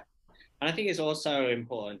 Yeah. And I think it's also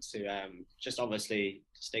important to just obviously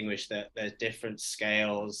distinguish that there's different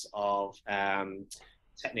scales of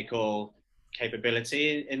technical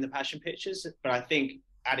capability in the passion pictures. But I think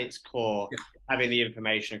at its core, having the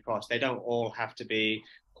information across, they don't all have to be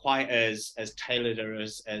quite as tailored or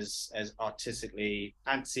as artistically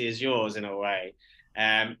fancy as yours in a way.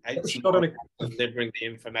 It's more delivering the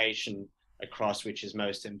information across, which is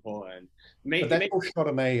most important. But that's all shot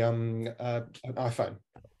on an iPhone.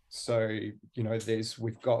 So, you know,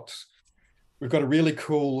 we've got a really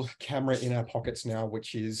cool camera in our pockets now,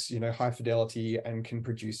 which is, you know, high fidelity and can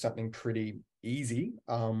produce something pretty easy.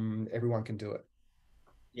 Everyone can do it.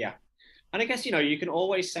 Yeah. And I guess, you know, you can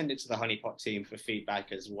always send it to the Honeypot team for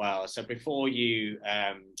feedback as well. So before we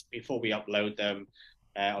upload them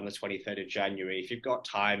on the 23rd of January, if you've got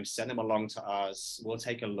time, send them along to us. We'll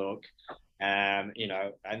take a look. You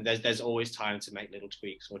know, and there's always time to make little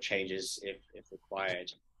tweaks or changes if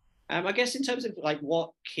required. I guess in terms of like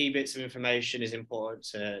what key bits of information is important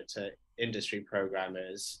to industry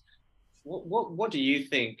programmers, what do you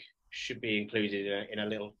think should be included in a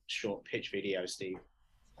little short pitch video, Steve?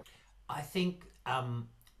 I think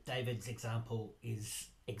David's example is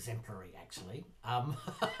exemplary, actually.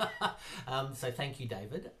 So thank you,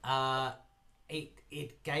 David.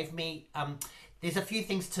 It gave me there's a few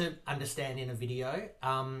things to understand in a video.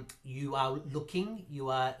 You are looking, you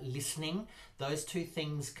are listening. Those two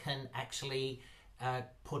things can actually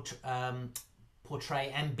portray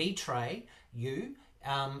and betray you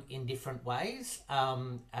in different ways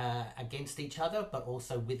against each other, but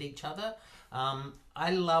also with each other.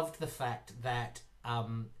 I loved the fact that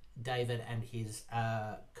David and his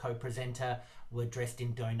co-presenter were dressed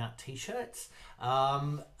in donut t-shirts.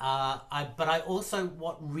 But I also,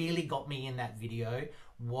 what really got me in that video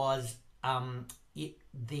was it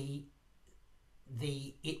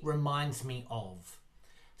reminds me of.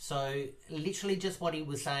 So literally just what he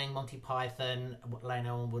was saying, Monty Python,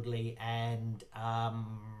 Leno and Woodley, and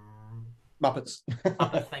Muppets.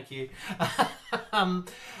 Muppets, thank you.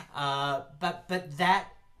 But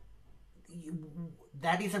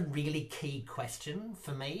that is a really key question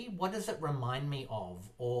for me. What does it remind me of?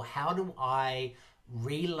 Or how do I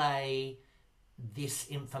relay this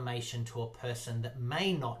information to a person that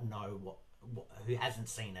may not know who hasn't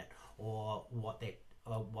seen it, or what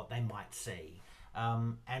they might see?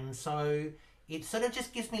 And so it sort of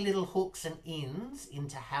just gives me little hooks and ins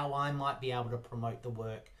into how I might be able to promote the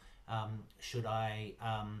work should I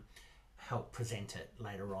help present it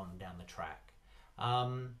later on down the track.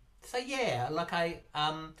 So yeah, like I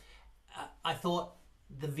thought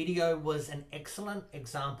the video was an excellent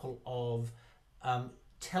example of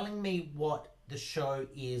telling me what the show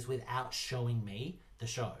is without showing me the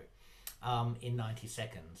show in 90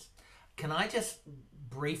 seconds. Can I just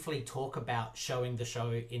briefly talk about showing the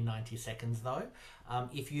show in 90 seconds though?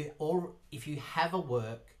 If you have a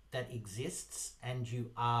work that exists and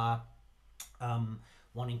you are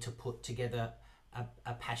wanting to put together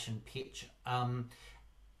a passion pitch,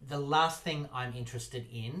 the last thing I'm interested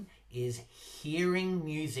in is hearing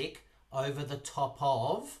music over the top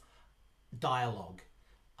of dialogue.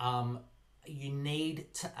 You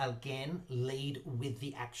need to, again, lead with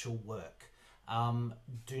the actual work.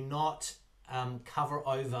 Do not cover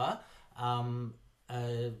over,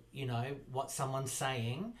 you know, what someone's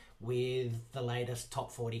saying with the latest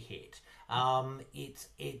top 40 hit.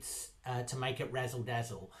 It's to make it razzle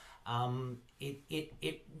dazzle.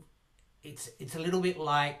 It's a little bit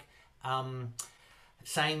like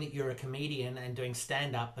saying that you're a comedian and doing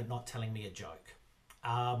stand-up but not telling me a joke.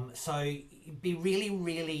 So be really,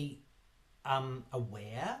 really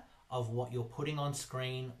aware of what you're putting on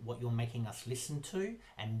screen, what you're making us listen to,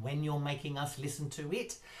 and when you're making us listen to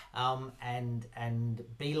it. And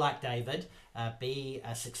be like David, be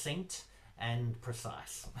succinct and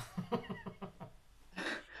precise.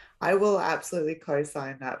 I will absolutely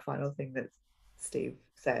co-sign that final thing that Steve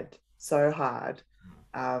said so hard.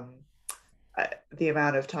 The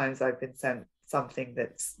amount of times I've been sent something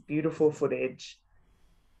that's beautiful footage,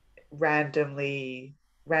 randomly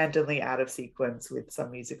out of sequence with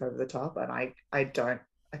some music over the top, and I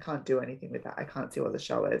can't do anything with that. I can't see what the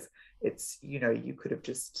show is. It's, you know, you could have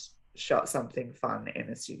just shot something fun in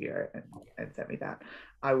a studio and sent me that.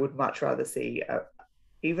 I would much rather see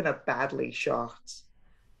even a badly shot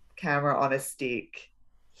camera on a stick.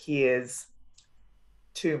 Here's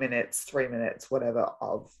 2 minutes, 3 minutes, whatever,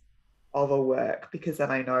 of of a work, because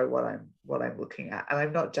then I know what I'm looking at, and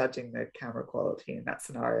I'm not judging the camera quality in that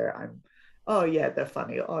scenario. I'm, oh yeah, they're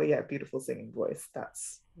funny. Oh yeah, beautiful singing voice.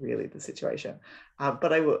 That's really the situation.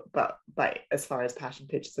 But I will, but as far as passion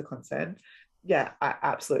pitches are concerned, yeah,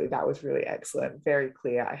 absolutely, that was really excellent, very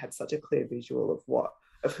clear. I had such a clear visual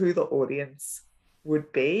of who the audience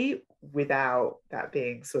would be without that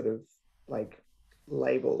being sort of like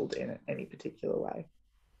labeled in any particular way.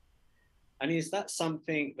 And is that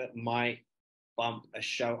something that might bump a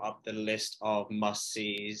show up the list of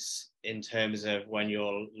must-sees in terms of when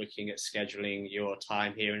you're looking at scheduling your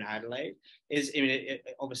time here in Adelaide?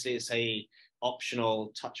 Obviously it's a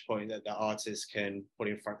optional touch point that the artist can put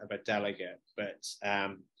in front of a delegate, but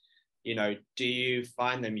do you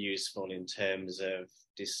find them useful in terms of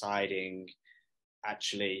deciding,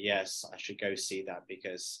 actually, yes, I should go see that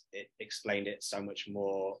because it explained it so much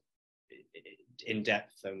more in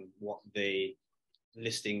depth than what the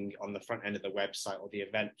listing on the front end of the website or the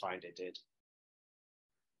event finder did?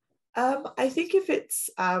 I think if it's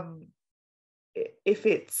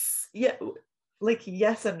yeah, like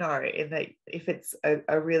yes and no, in that if it's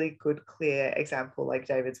a really good, clear example like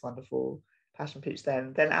David's wonderful passion pitch,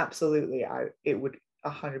 then absolutely it would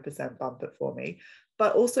 100% bump it for me.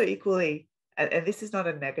 But also equally, and this is not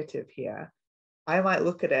a negative here, I might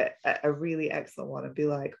look at it, a really excellent one, and be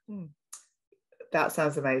like, that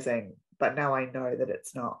sounds amazing, but now I know that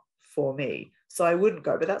it's not for me, so I wouldn't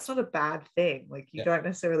go. But that's not a bad thing. Like, you don't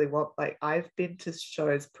necessarily want, like, I've been to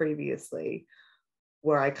shows previously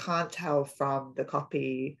where I can't tell from the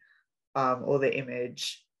copy or the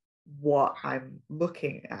image what I'm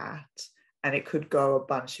looking at, and it could go a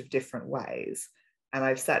bunch of different ways. And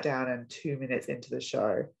I've sat down, and 2 minutes into the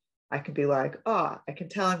show, I can be like, oh, I can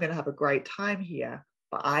tell I'm going to have a great time here,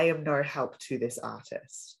 but I am no help to this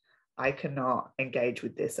artist. I cannot engage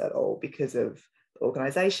with this at all because of the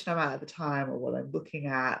organization I'm at the time or what I'm looking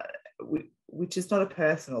at, which is not a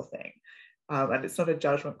personal thing. And it's not a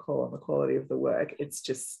judgment call on the quality of the work. It's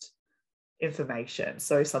just information.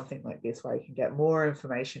 So something like this, where you can get more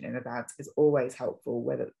information in advance, is always helpful,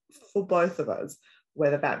 whether for both of us,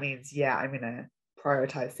 whether that means, yeah, I'm going to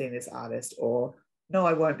prioritize seeing this artist, or no,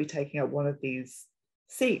 I won't be taking up one of these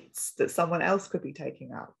seats that someone else could be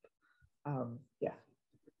taking up.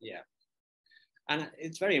 Yeah. And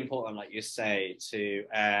it's very important, like you say, to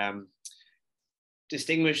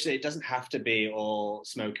distinguish that it doesn't have to be all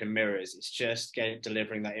smoke and mirrors. It's just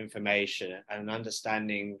delivering that information and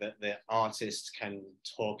understanding that the artist can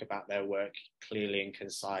talk about their work clearly and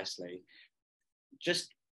concisely.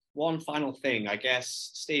 Just one final thing, I guess,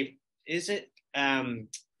 Steve, is it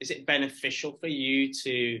beneficial for you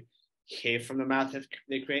to hear from the mouth of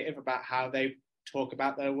the creative about how they talk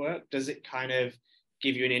about their work? Does it kind of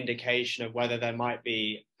give you an indication of whether there might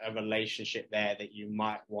be a relationship there that you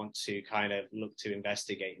might want to kind of look to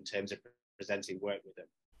investigate in terms of presenting work with them?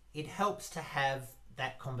 It helps to have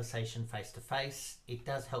that conversation face to face. It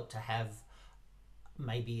does help to have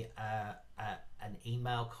maybe an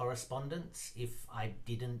email correspondence if I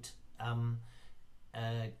didn't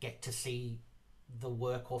get to see the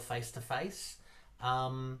work or face to face,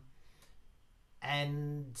 and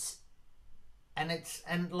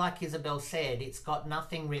like Isobel said, it's got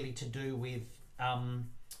nothing really to do with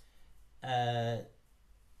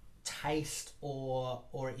taste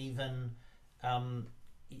or even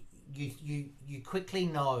you quickly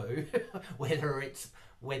know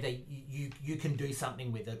whether you can do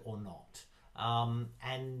something with it or not.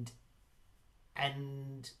 And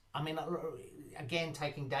I mean, again,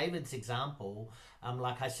 taking David's example,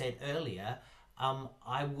 like I said earlier,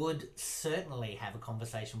 I would certainly have a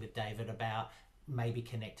conversation with David about maybe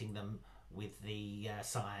connecting them with the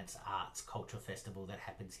Science Arts Cultural Festival that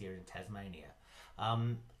happens here in Tasmania.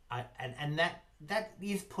 And that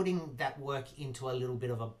is putting that work into a little bit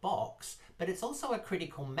of a box, but it's also a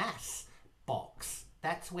critical mass box.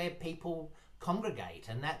 That's where people congregate,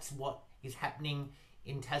 and that's what is happening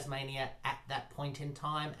in Tasmania at that point in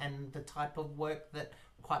time, and the type of work that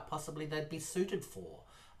quite possibly they'd be suited for.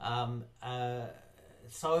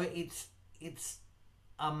 So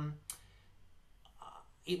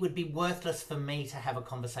it would be worthless for me to have a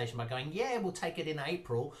conversation by going, yeah, we'll take it in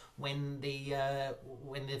April when the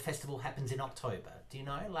festival happens in October. Do you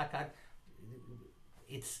know? Like,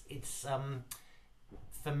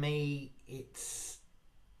 for me, it's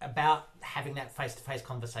about having that face-to-face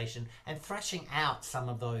conversation and thrashing out some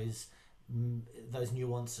of those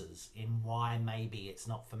nuances in why maybe it's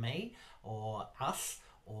not for me or us,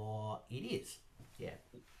 or it is. Yeah.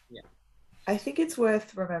 I think it's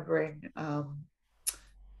worth remembering,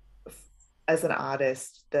 as an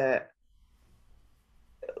artist, that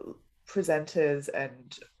presenters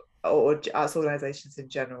and or arts organizations in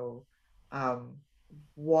general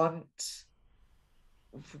want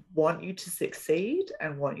you to succeed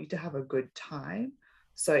and want you to have a good time.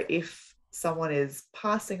 So if someone is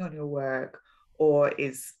passing on your work or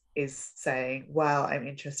is saying, well, I'm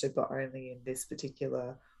interested but only in this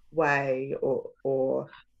particular way, or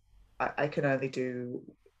I can only do,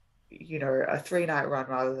 you know, a 3-night run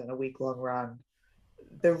rather than a week-long run,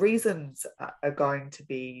 the reasons are going to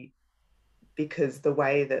be because the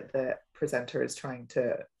way that the presenter is trying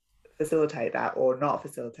to facilitate that or not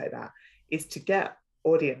facilitate that is to get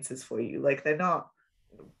audiences for you. Like, they're not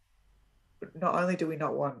only do we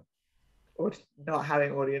not want or not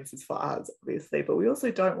having audiences for us, obviously, but we also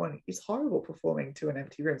don't want, it's horrible performing to an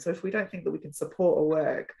empty room. So if we don't think that we can support a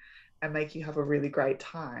work and make you have a really great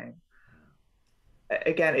time,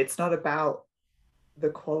 again, it's not about the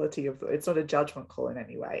quality of it's not a judgment call in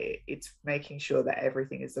any way. It's making sure that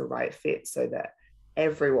everything is the right fit so that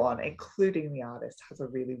everyone, including the artist, has a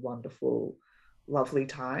really wonderful, lovely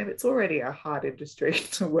time. It's already a hard industry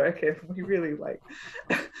to work in. We really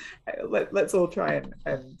let's all try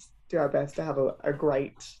and do our best to have a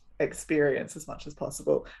great experience as much as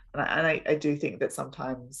possible. And I do think that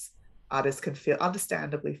sometimes artists can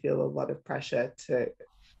understandably feel a lot of pressure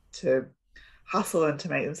to hustle and to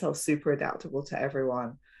make themselves super adaptable to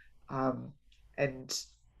everyone. And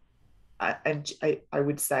I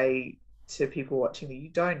would say to people watching that you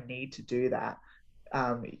don't need to do that.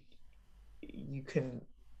 You can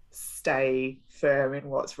stay firm in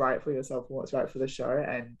what's right for yourself and what's right for the show,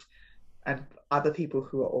 and other people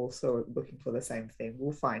who are also looking for the same thing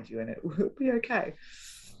will find you and it will be okay.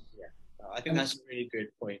 I think that's a really good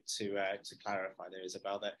point to clarify there,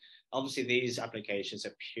 Isobel, that obviously these applications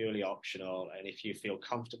are purely optional, and if you feel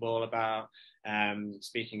comfortable about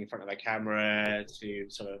speaking in front of a camera to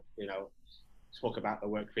sort of, you know, talk about the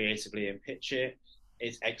work creatively and pitch it,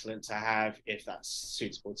 it's excellent to have if that's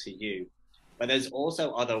suitable to you. But there's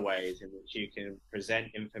also other ways in which you can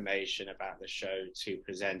present information about the show to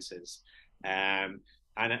presenters.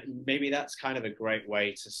 And maybe that's kind of a great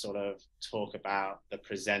way to sort of talk about the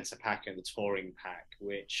presenter pack and the touring pack,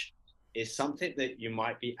 which is something that you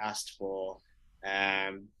might be asked for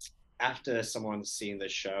after someone's seen the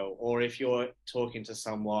show, or if you're talking to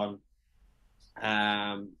someone,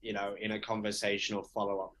 you know, in a conversational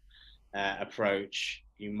follow-up approach,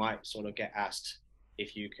 you might sort of get asked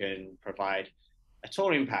if you can provide a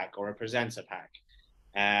touring pack or a presenter pack.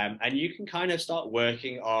 And you can kind of start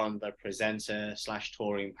working on the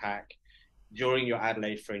presenter/touring pack during your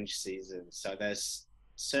Adelaide Fringe season. So there's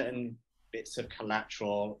certain bits of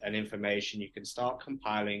collateral and information you can start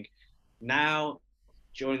compiling now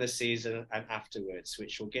during the season and afterwards,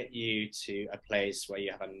 which will get you to a place where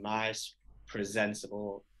you have a nice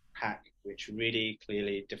presentable pack, which really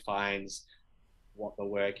clearly defines what the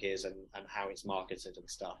work is and how it's marketed and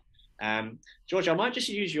stuff. George, I might just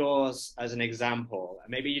use yours as an example.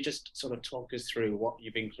 Maybe you just sort of talk us through what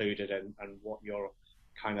you've included and what your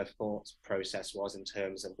kind of thought process was in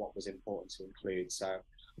terms of what was important to include. So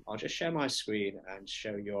I'll just share my screen and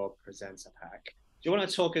show your presenter pack. Do you want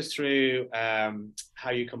to talk us through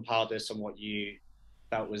how you compiled this and what you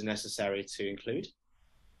felt was necessary to include?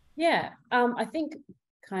 Yeah, I think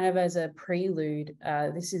kind of as a prelude,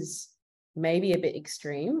 this is maybe a bit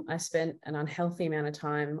extreme. I spent an unhealthy amount of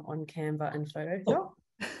time on Canva and Photoshop.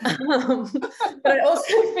 But I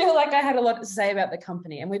also feel like I had a lot to say about the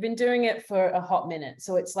company, and we've been doing it for a hot minute.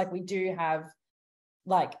 So it's like we do have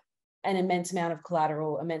like an immense amount of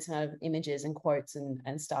collateral, immense amount of images and quotes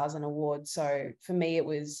and stars and awards. So for me, it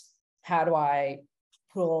was, how do I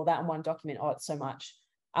put all that in one document? Oh, it's so much.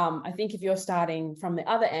 I think if you're starting from the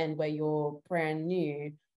other end where you're brand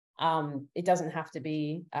new, it doesn't have to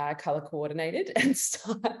be color coordinated and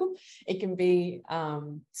style. It can be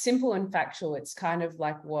simple and factual. It's kind of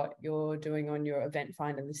like what you're doing on your event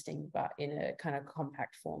finder listing, but in a kind of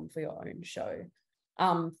compact form for your own show.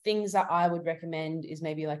 Things that I would recommend is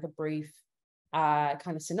maybe like a brief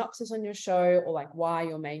kind of synopsis on your show, or like why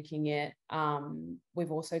you're making it.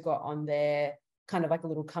 We've also got on there kind of like a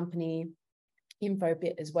little company info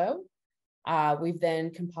bit as well. We've then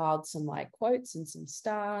compiled some like quotes and some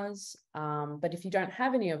stars. But if you don't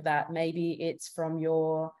have any of that, maybe it's from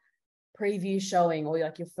your preview showing or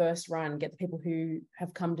like your first run. Get the people who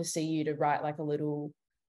have come to see you to write like a little,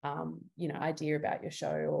 you know, idea about your show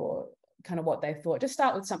or kind of what they thought. Just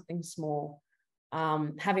start with something small.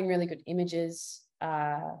 Having really good images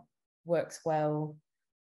works well.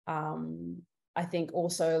 I think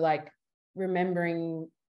also like remembering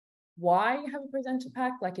why you have a presenter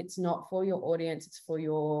pack. Like, it's not for your audience, it's for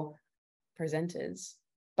your presenters,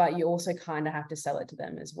 but you also kind of have to sell it to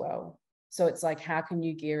them as well. So it's like, how can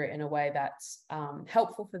you gear it in a way that's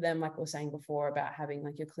helpful for them? Like we were saying before about having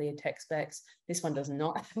like your clear tech specs. This one does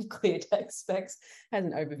not have clear tech specs, has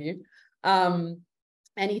an overview.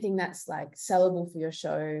 Anything that's like sellable for your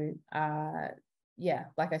show. Yeah,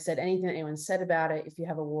 like I said, anything that anyone said about it, if you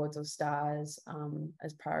have awards or stars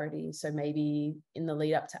as priority. So maybe in the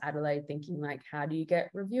lead up to Adelaide, thinking like, how do you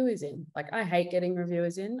get reviewers in? Like, I hate getting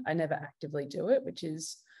reviewers in. I never actively do it, which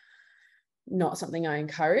is not something I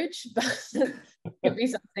encourage, but it could be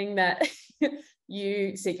something that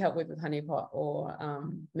you seek help with Honeypot, or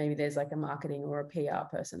maybe there's like a marketing or a PR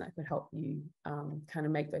person that could help you kind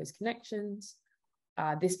of make those connections.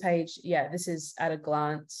 This page, yeah, this is at a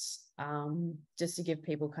glance, just to give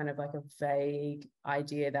people kind of like a vague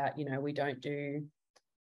idea that, you know, we don't do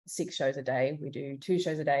 6 shows a day, we do 2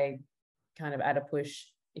 shows a day, kind of at a push.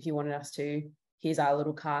 If you wanted us to, here's our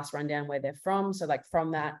little cast rundown where they're from. So like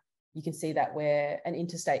from that, you can see that we're an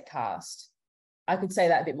interstate cast. I could say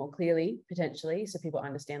that a bit more clearly, potentially, so people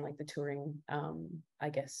understand like the touring, I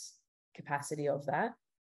guess, capacity of that.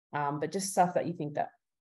 But just stuff that you think that,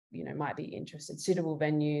 you know, might be interested. Suitable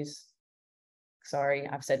venues. Sorry,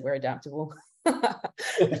 I've said we're adaptable.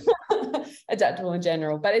 Adaptable in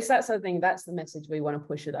general. But it's that sort of thing. That's the message we want to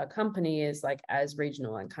push with our company, is like, as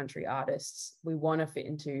regional and country artists, we want to fit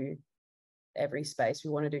into every space. We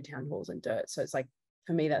want to do town halls and dirt. So it's like,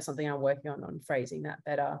 for me, that's something I'm working on phrasing that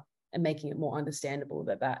better and making it more understandable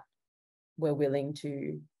that we're willing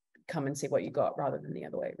to come and see what you got rather than the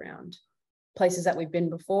other way around. Places that we've been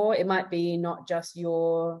before, it might be not just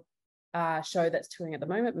your show that's touring at the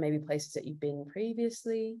moment, maybe places that you've been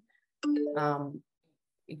previously.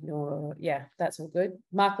 Yeah, that's all good.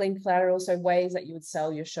 Marketing collateral, so ways that you would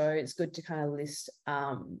sell your show. It's good to kind of list,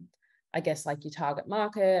 I guess, like your target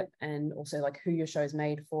market, and also like who your show's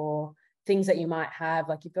made for. Things that you might have,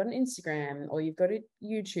 like you've got an Instagram or you've got a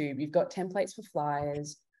YouTube, you've got templates for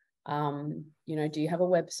flyers. You know, do you have a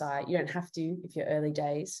website? You don't have to if you're early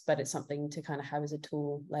days, but it's something to kind of have as a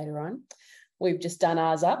tool later on. We've just done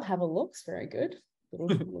ours up. Have a look. It's very good.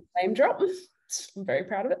 Little name drop. I'm very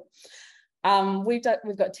proud of it.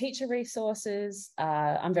 We've got teacher resources.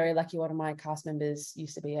 I'm very lucky. One of my cast members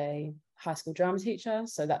used to be a high school drama teacher,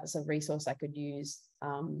 so that's a resource I could use.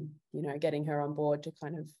 You know, getting her on board to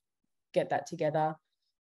kind of get that together.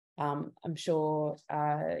 I'm sure,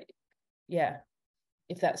 yeah,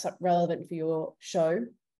 if that's relevant for your show.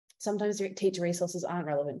 Sometimes your teacher resources aren't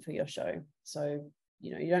relevant for your show. So,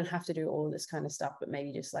 you know, you don't have to do all of this kind of stuff, but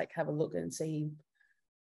maybe just like have a look and see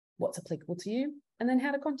what's applicable to you and then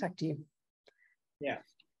how to contact you. Yeah.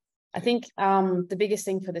 I think the biggest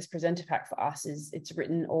thing for this presenter pack for us is it's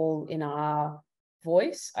written all in our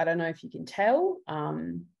voice. I don't know if you can tell,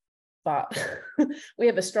 but we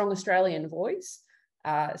have a strong Australian voice.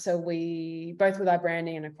 So we, both with our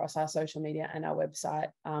branding and across our social media and our website,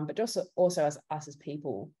 but also as us as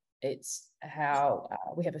people, it's how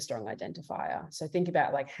we have a strong identifier. So think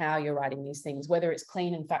about like how you're writing these things, whether it's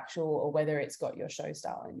clean and factual or whether it's got your show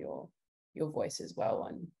style and your voice as well,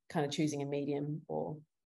 and kind of choosing a medium or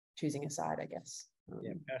choosing a side, I guess.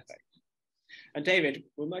 Yeah, perfect. And David,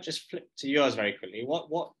 we might just flip to yours very quickly.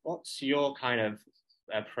 What's your kind of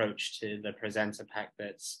approach to the presenter pack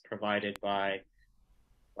that's provided by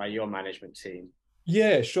your management team?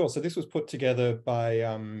 Yeah, sure. So this was put together by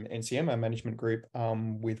NCM, our management group,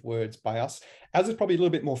 with words by us. Ours is probably a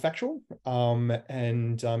little bit more factual,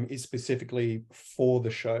 and is specifically for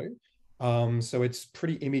the show. So it's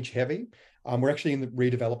pretty image heavy. We're actually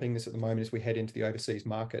redeveloping this at the moment as we head into the overseas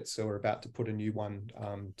market. So we're about to put a new one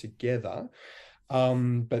together.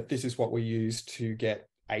 But this is what we use to get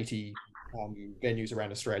 80 venues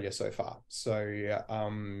around Australia so far. So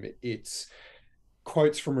it's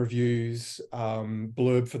quotes from reviews,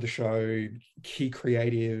 blurb for the show, key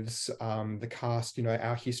creatives, the cast, you know,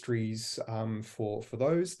 our histories for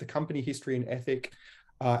those, the company history and ethic,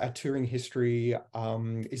 our touring history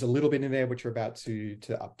is a little bit in there, which we're about to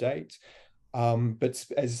update. But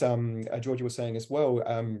as Georgia was saying as well,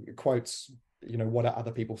 quotes, you know, what do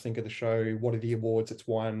other people think of the show? What are the awards it's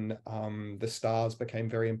won? The stars became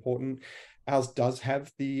very important. Ours does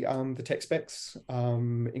have the tech specs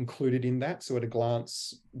included in that. So at a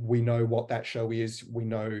glance, we know what that show is. We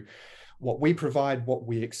know what we provide, what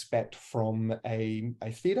we expect from a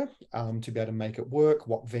theatre to be able to make it work,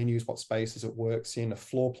 what venues, what spaces it works in, a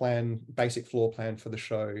floor plan, basic floor plan for the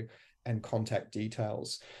show, and contact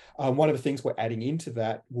details. One of the things we're adding into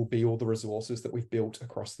that will be all the resources that we've built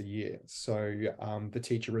across the year. So the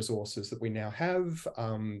teacher resources that we now have,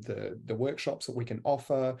 the workshops that we can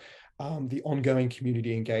offer, the ongoing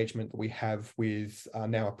community engagement that we have with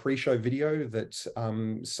now a pre-show video that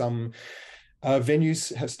some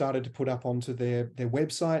Venues have started to put up onto their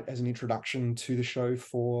website as an introduction to the show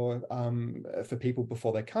for people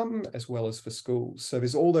before they come, as well as for schools. So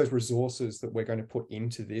there's all those resources that we're going to put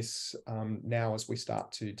into this now as we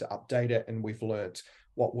start to update it, and we've learnt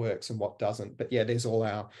what works and what doesn't. But yeah, there's all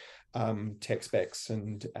our tech specs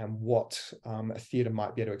and what a theatre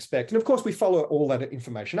might be able to expect. And of course, we follow all that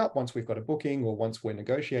information up once we've got a booking or once we're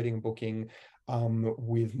negotiating a booking,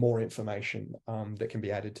 with more information that can be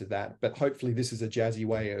added to that. But hopefully this is a jazzy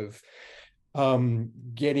way of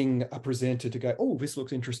getting a presenter to go, oh, this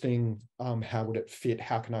looks interesting. How would it fit?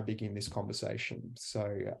 How can I begin this conversation?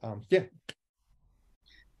 So yeah.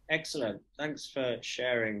 Excellent. Thanks for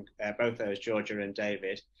sharing both those, Georgia and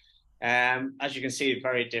David. As you can see,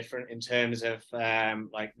 very different in terms of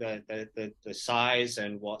like the size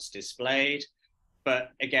and what's displayed.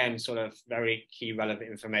 But again, sort of very key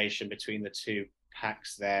relevant information between the two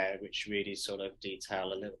packs there, which really sort of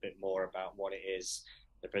detail a little bit more about what it is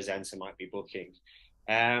the presenter might be booking.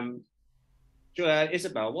 Isobel,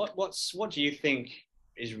 what do you think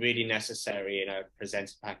is really necessary in a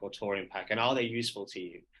presenter pack or touring pack, and are they useful to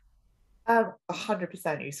you?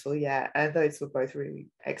 100% useful, yeah. And those were both really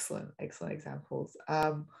excellent examples.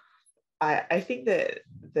 I think that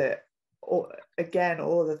again,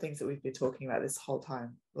 all of the things that we've been talking about this whole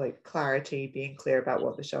time, like clarity, being clear about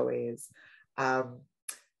what the show is,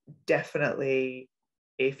 definitely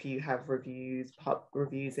if you have reviews, pop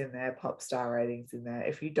reviews in there, pop star ratings in there.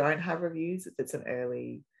 If you don't have reviews, if it's an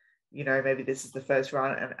early, maybe this is the first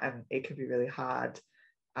run and it can be really hard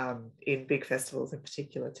in big festivals in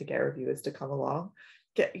particular to get reviewers to come along,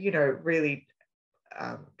 really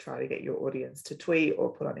try to get your audience to tweet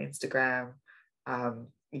or put on Instagram.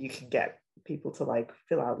 You can get people to like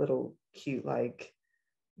fill out little cute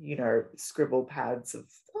scribble pads of,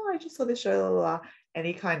 oh, I just saw this show, blah, blah, blah.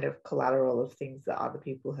 Any kind of collateral of things that other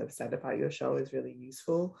people have said about your show is really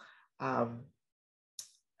useful. And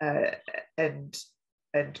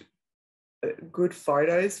good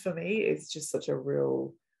photos for me is just such a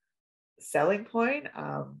real selling point.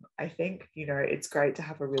 I think it's great to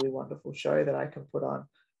have a really wonderful show that I can put on,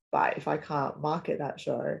 but if I can't market that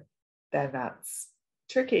show, then that's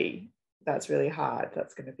tricky. That's really hard.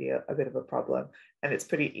 That's going to be a bit of a problem. And it's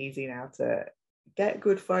pretty easy now to get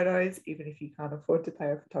good photos, even if you can't afford to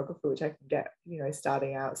pay a photographer, which I can get,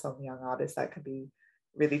 starting out, some young artists, that can be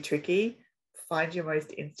really tricky. Find your most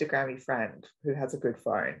Instagrammy friend who has a good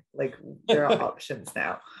phone. Like, there are options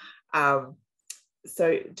now.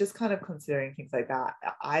 So just kind of considering things like that.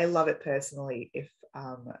 I love it personally if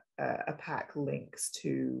a pack links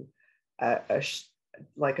to a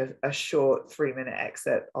short 3-minute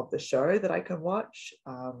excerpt of the show that I can watch.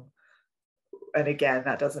 And again,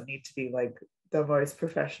 that doesn't need to be like the most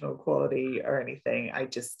professional quality or anything. I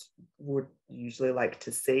just would usually like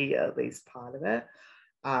to see at least part of it.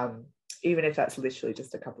 Even if that's literally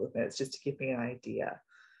just a couple of minutes, just to give me an idea.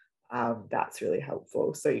 That's really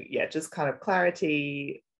helpful. So yeah, just kind of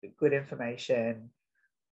clarity, good information.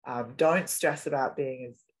 Don't stress about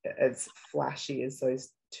being as flashy as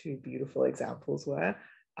those two beautiful examples were.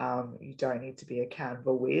 You don't need to be a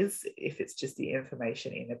Canva whiz. If it's just the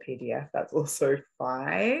information in a PDF, that's also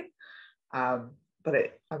fine.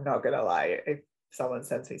 But I'm not gonna lie, if someone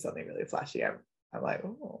sends me something really flashy, I'm like,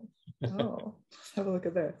 oh, let's have a look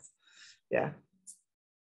at this. Yeah.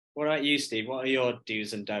 What about you, Steve? What are your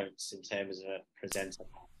do's and don'ts in terms of a presenter?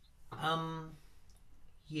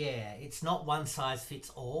 Yeah, it's not one size fits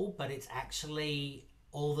all, but it's actually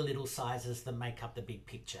all the little sizes that make up the big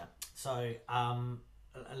picture. So a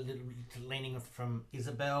little leaning from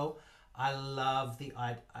Isobel, I love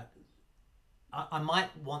I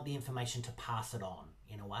might want the information to pass it on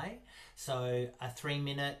in a way. So a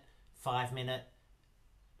 3-minute, 5-minute,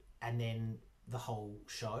 and then the whole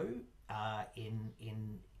show in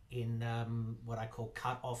what I call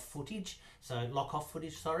cut off footage, so lock off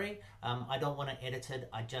footage, sorry. I don't want it edited.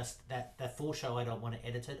 The full show, I don't want it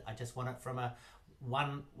edited. I just want it from a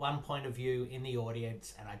one point of view in the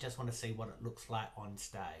audience, and I just want to see what it looks like on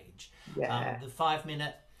stage. Yeah. The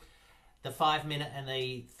 5-minute and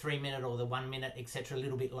the 3-minute or the 1-minute, etc., a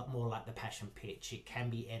little bit more like the passion pitch. It can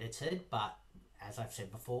be edited, but as I've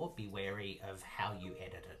said before, be wary of how you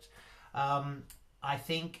edit it. I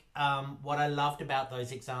think what I loved about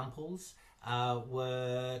those examples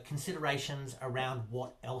were considerations around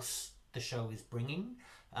what else the show is bringing,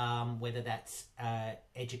 whether that's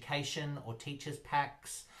education or teachers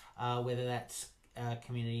packs, whether that's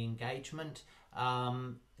community engagement.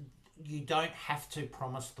 You don't have to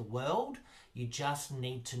promise the world. You just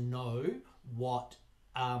need to know what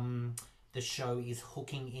the show is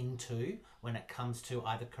hooking into when it comes to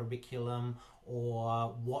either curriculum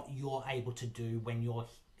or what you're able to do when you're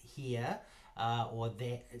here or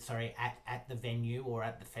there, sorry, at the venue or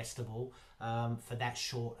at the festival for that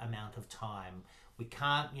short amount of time. We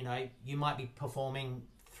can't, you know, you might be performing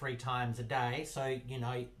 3 times a day, so, you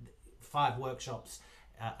know, 5 workshops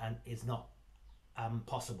is not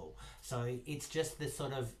possible. So it's just this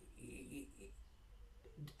sort of,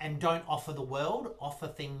 and don't offer the world, offer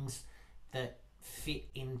things that fit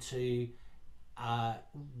into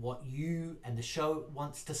what you and the show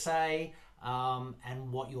wants to say,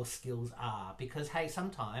 and what your skills are. Because hey,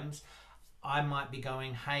 sometimes I might be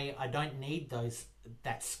going, hey, I don't need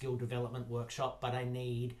that skill development workshop, but I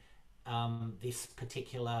need this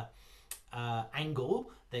particular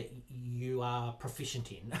angle that you are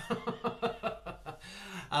proficient in.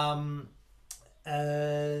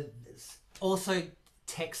 Also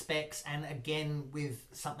tech specs, and again with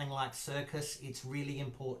something like Circus, it's really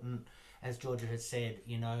important, as Georgia has said,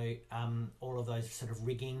 you know, all of those sort of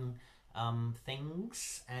rigging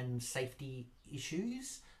things and safety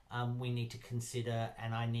issues we need to consider,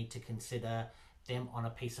 and I need to consider them on a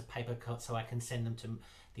piece of paper so I can send them to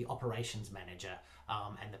the operations manager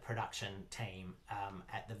and the production team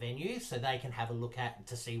at the venue so they can have a look at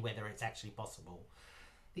to see whether it's actually possible.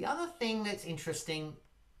 The other thing that's interesting,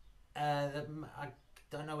 that I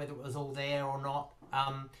don't know whether it was all there or not,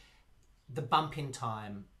 the bump in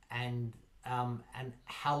time and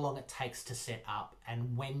how long it takes to set up,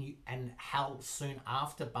 and when you, and how soon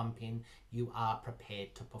after bump in you are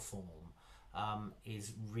prepared to perform,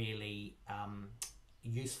 is really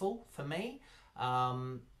useful for me,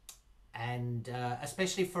 and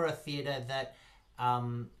especially for a theatre that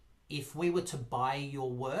if we were to buy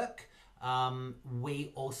your work,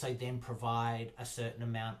 we also then provide a certain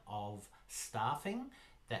amount of staffing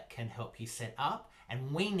that can help you set up,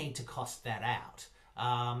 and we need to cost that out.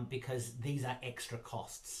 Because these are extra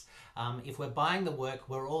costs. If we're buying the work,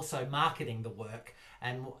 we're also marketing the work,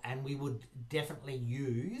 and we would definitely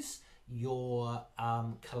use your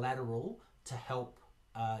collateral to help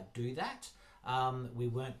do that. We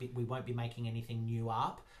won't be making anything new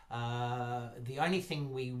up. The only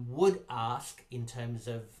thing we would ask in terms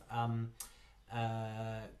of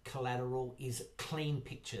collateral is clean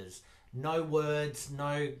pictures. No words,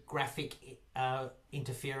 no graphic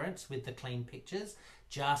interference with the clean pictures,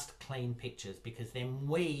 just clean pictures, because then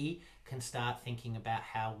we can start thinking about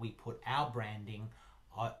how we put our branding,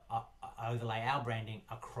 overlay our branding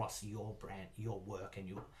across your brand, your work, and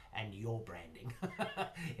your branding,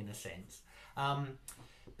 in a sense.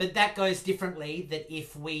 But that goes differently. That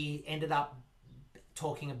if we ended up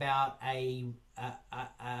talking about a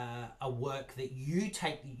work that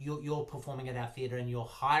you're performing at our theatre and you're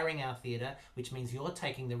hiring our theatre, which means you're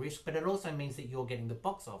taking the risk, but it also means that you're getting the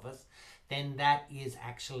box office, then that is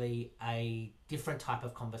actually a different type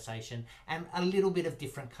of conversation, and a little bit of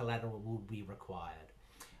different collateral will be required.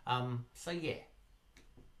 So yeah.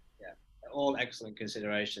 Yeah, all excellent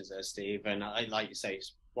considerations there, Steve. And like you say,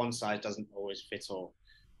 one size doesn't always fit all.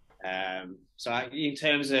 So in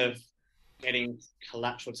terms of getting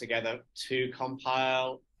collateral together to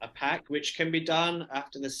compile a pack, which can be done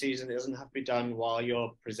after the season, it doesn't have to be done while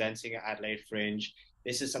you're presenting at Adelaide Fringe.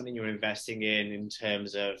 This is something you're investing in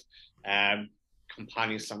terms of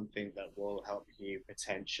compiling something that will help you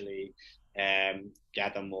potentially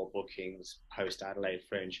gather more bookings post Adelaide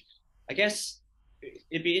Fringe. I guess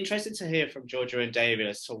it'd be interesting to hear from Georgia and David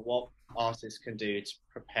as to what artists can do to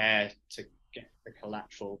prepare to get the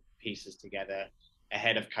collateral pieces together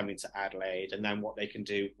ahead of coming to Adelaide, and then what they can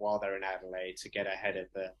do while they're in Adelaide to get ahead of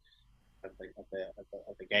the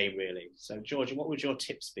game, really. So, Georgia, what would your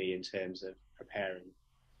tips be in terms of preparing?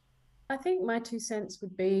 I think my 2 cents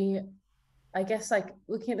would be, I guess, like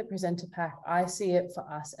looking at the presenter pack, I see it for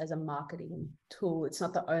us as a marketing tool. It's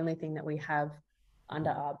not the only thing that we have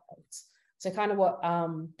under our belts. So kind of what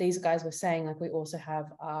these guys were saying, like we also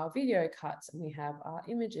have our video cuts, and we have our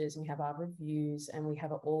images, and we have our reviews, and we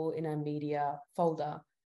have it all in a media folder,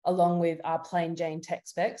 along with our plain Jane tech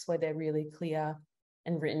specs where they're really clear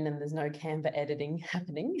and written, and there's no Canva editing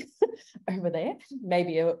happening over there.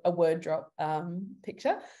 Maybe a word drop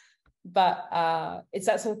picture. But it's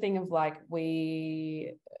that sort of thing of like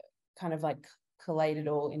we kind of like collate it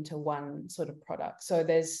all into one sort of product. So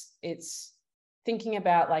it's thinking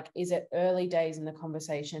about like, is it early days in the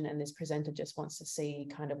conversation and this presenter just wants to see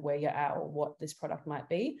kind of where you're at or what this product might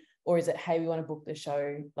be? Or is it, hey, we want to book the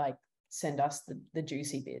show, like send us the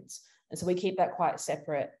juicy bits. And so we keep that quite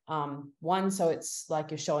separate. One, so it's like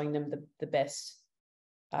you're showing them the best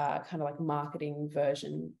kind of like marketing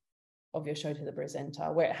version of your show to the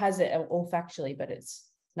presenter, where it has it all factually, but it's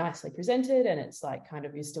nicely presented, and it's like kind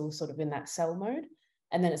of, you're still sort of in that sell mode.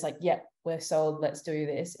 And then it's like, yep, we're sold, let's do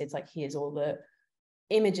this. It's like, here's all the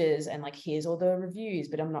images and like, here's all the reviews,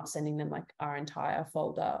 but I'm not sending them like our entire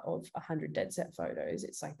folder of 100 dead set photos.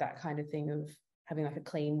 It's like that kind of thing of having like a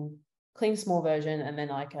clean small version, and then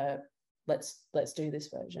like a let's do this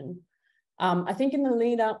version. I think in the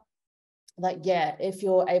lead up, like, yeah, if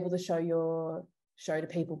you're able to show your show to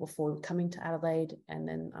people before coming to Adelaide, and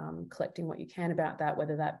then collecting what you can about that,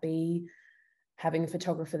 whether that be having a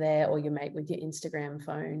photographer there, or you mate with your Instagram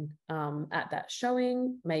phone at that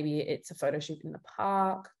showing. Maybe it's a photo shoot in the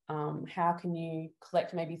park. How can you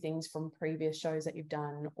collect maybe things from previous shows that you've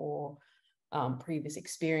done, or previous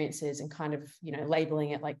experiences, and kind of, you know,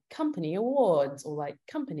 labeling it like company awards or like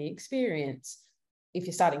company experience if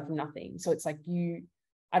you're starting from nothing. So it's like,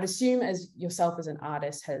 I'd assume as yourself as an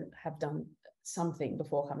artist have done something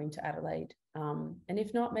before coming to Adelaide. And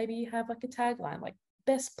if not, maybe you have like a tagline like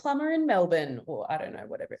best plumber in Melbourne, or I don't know,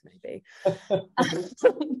 whatever it may be.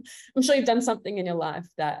 I'm sure you've done something in your life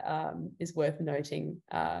that is worth noting.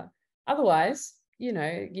 Otherwise, you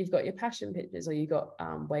know, you've got your passion pictures, or you've got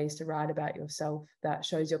ways to write about yourself that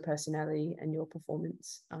shows your personality and your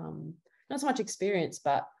performance. Not so much experience,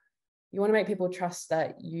 but you want to make people trust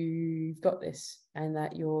that you've got this, and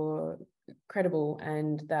that you're credible,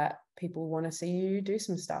 and that people want to see you do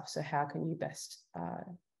some stuff. So how can you best,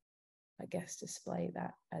 I guess, display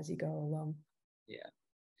that as you go along? Yeah.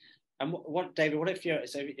 And what David, what if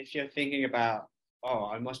you're thinking about,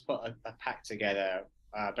 oh, I must put a pack together,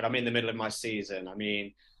 but I'm in the middle of my season. I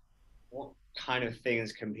mean, what kind of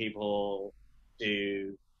things can people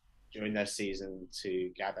do during their season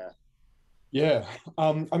to gather? Yeah.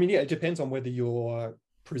 I mean, yeah, it depends on whether you're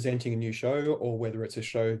presenting a new show or whether it's a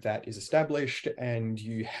show that is established and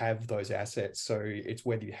you have those assets. So it's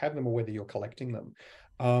whether you have them or whether you're collecting them.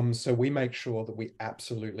 So we make sure that we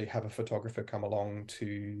absolutely have a photographer come along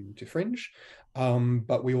to Fringe.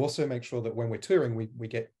 But we also make sure that when we're touring, we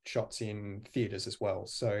get shots in theaters as well.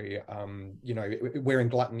 So, you know, we're in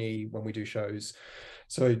Gluttony when we do shows.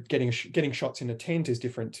 So getting shots in a tent is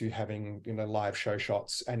different to having, you know, live show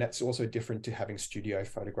shots, and that's also different to having studio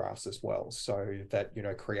photographs as well. So that, you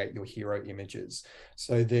know, create your hero images.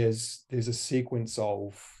 So there's a sequence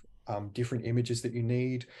of different images that you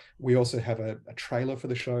need. We also have a trailer for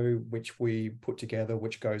the show, which we put together,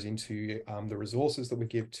 which goes into the resources that we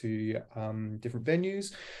give to different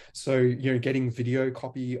venues. So, you know, getting video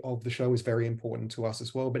copy of the show is very important to us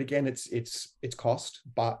as well. But again, it's cost.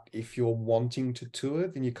 But if you're wanting to tour,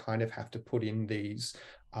 then you kind of have to put in these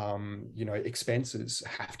you know, expenses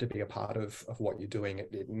have to be a part of what you're doing.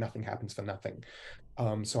 Nothing happens for nothing.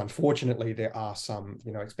 So unfortunately, there are some,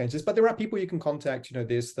 you know, expenses, but there are people you can contact. You know,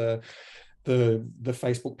 there's the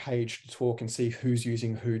Facebook page to talk and see who's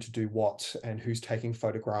using who to do what and who's taking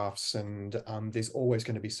photographs, and there's always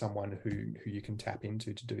going to be someone who you can tap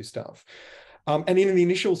into to do stuff. And in the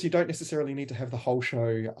initials, you don't necessarily need to have the whole show.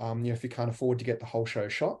 You know, if you can't afford to get the whole show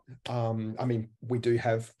shot, I mean, we do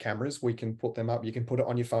have cameras. We can put them up. You can put it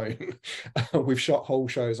on your phone. We've shot whole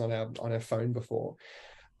shows on our phone before.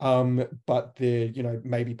 But there, you know,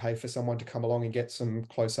 maybe pay for someone to come along and get some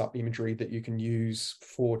close-up imagery that you can use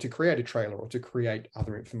to create a trailer or to create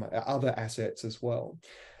other assets as well.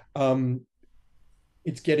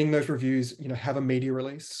 It's getting those reviews, you know, have a media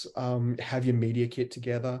release, have your media kit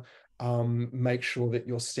together, make sure that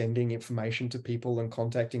you're sending information to people and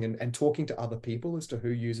contacting and talking to other people as to who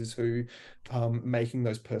uses who, making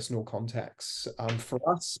those personal contacts. For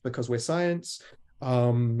us, because we're science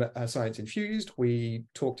infused, we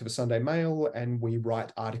talk to the Sunday Mail and we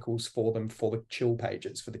write articles for them for the chill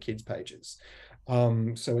pages, for the kids pages.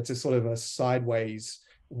 So it's a sort of a sideways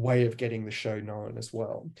way of getting the show known as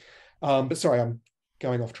well. But sorry, I'm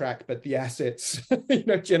going off track, but the assets, you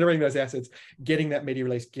know, generating those assets, getting that media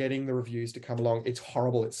release, getting the reviews to come along. It's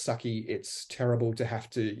horrible. It's sucky. It's terrible to have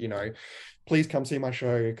to, you know, please come see my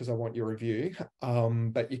show because I want your review.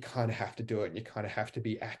 But you kind of have to do it. And you kind of have to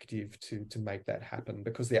be active to make that happen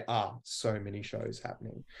because there are so many shows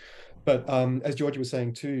happening. But as Georgie was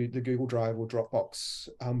saying too, the Google Drive or Dropbox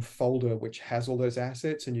folder, which has all those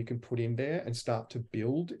assets and you can put in there and start to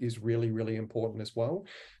build, is really, really important as well,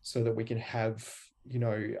 so that we can have, you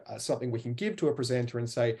know, something we can give to a presenter and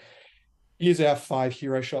say, here's our 5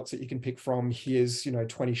 hero shots that you can pick from. Here's, you know,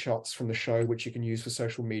 20 shots from the show, which you can use for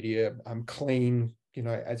social media, clean, you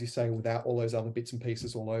know, as you say, without all those other bits and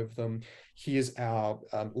pieces all over them. Here's our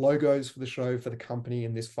logos for the show, for the company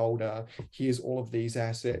in this folder. Here's all of these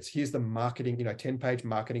assets. Here's the marketing, you know, 10-page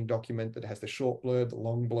marketing document that has the short blurb, the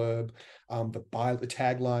long blurb, the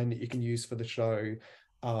tagline that you can use for the show.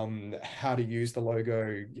 how to use the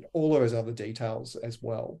logo, all those other details as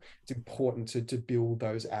well. It's important to build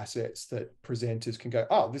those assets that presenters can go,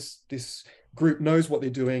 oh, this group knows what they're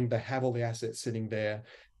doing. They have all the assets sitting there,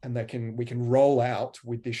 and we can roll out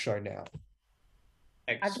with this show now.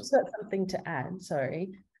 I've just got something to add. Sorry,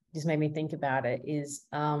 just made me think about it. Is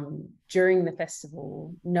during the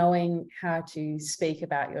festival, knowing how to speak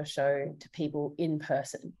about your show to people in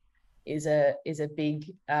person is a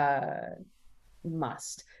big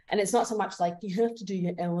must. And it's not so much like you have to do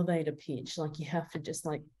your elevator pitch, like you have to just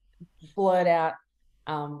like blurt out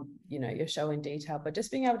your show in detail, but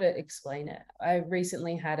just being able to explain it. I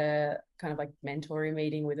recently had a kind of like mentoring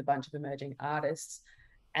meeting with a bunch of emerging artists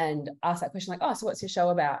and asked that question, like, oh, so what's your show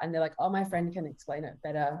about? And they're like, oh, my friend can explain it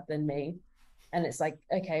better than me. And it's like,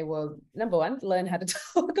 okay, well, number one, learn how to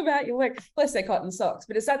talk about your work. Plus they're cotton socks,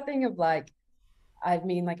 but it's that thing of like, I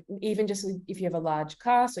mean, like, even just if you have a large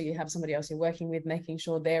cast or you have somebody else you're working with, making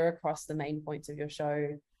sure they're across the main points of your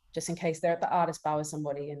show, just in case they're at the artist bar with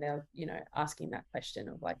somebody and they're, asking that question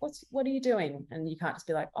of like, what are you doing? And you can't just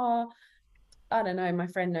be like, oh, I don't know, my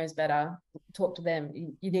friend knows better. Talk to them.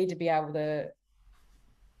 You need to be able to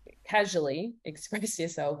casually express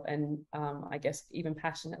yourself and I guess even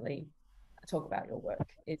passionately talk about your work.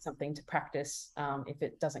 It's something to practice if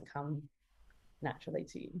it doesn't come naturally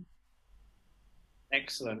to you.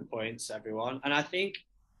 Excellent points, everyone. And I think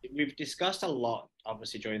we've discussed a lot,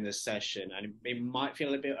 obviously, during this session, and it might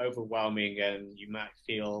feel a bit overwhelming, and you might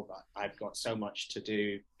feel that I've got so much to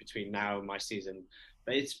do between now and my season.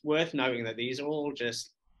 But it's worth noting that these are all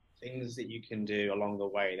just things that you can do along the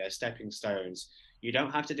way. They're stepping stones. You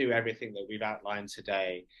don't have to do everything that we've outlined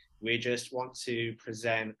today. We just want to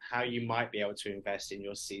present how you might be able to invest in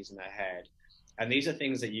your season ahead. And these are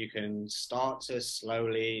things that you can start to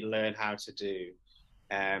slowly learn how to do.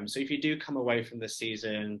 So if you do come away from the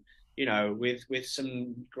season, with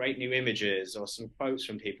some great new images or some quotes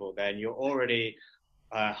from people, then you're already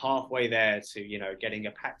halfway there to, getting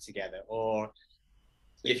a pack together. Or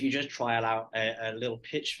if you just trial out a little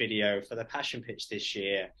pitch video for the passion pitch this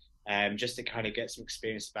year, just to kind of get some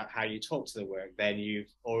experience about how you talk to the work, then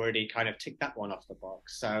you've already kind of ticked that one off the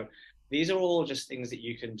box. So these are all just things that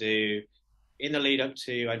you can do in the lead up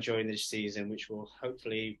to and during this season, which will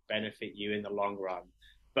hopefully benefit you in the long run.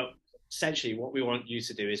 But essentially what we want you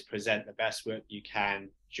to do is present the best work you can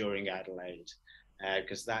during Adelaide,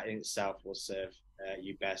 because that in itself will serve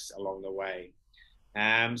you best along the way.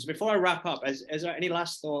 So before I wrap up, is there any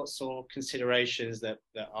last thoughts or considerations that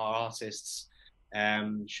our artists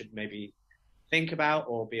should maybe think about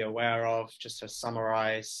or be aware of, just to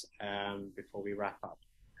summarize before we wrap up?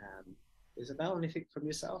 Isobel, anything from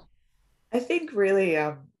yourself? I think really,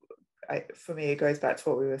 for me, it goes back to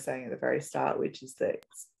what we were saying at the very start, which is that,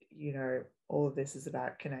 all of this is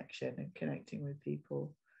about connection and connecting with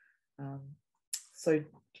people. So,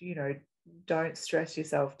 don't stress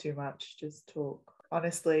yourself too much. Just talk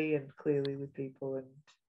honestly and clearly with people. And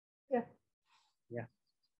yeah.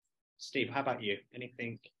 Steve, how about you?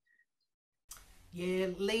 Anything? Yeah,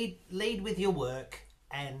 lead with your work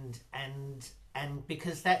and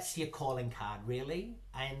because that's your calling card, really,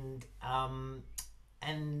 and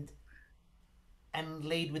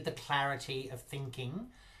lead with the clarity of thinking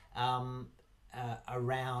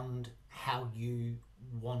around how you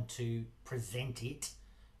want to present it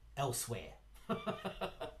elsewhere.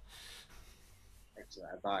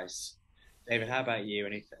 Excellent advice. David, how about you?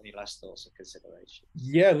 Any last thoughts or considerations?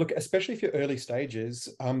 Yeah, look, especially if you're early stages,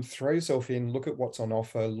 throw yourself in, look at what's on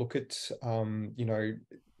offer, look at,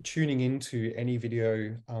 tuning into any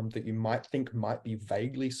video that you might think might be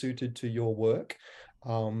vaguely suited to your work,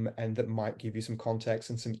 and that might give you some context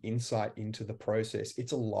and some insight into the process.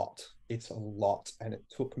 It's a lot, and it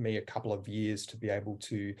took me a couple of years to be able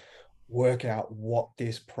to work out what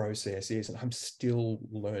this process is, and I'm still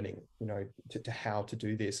learning, to how to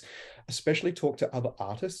do this. Especially talk to other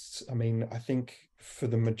artists. I mean, I think for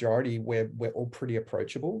the majority, we're all pretty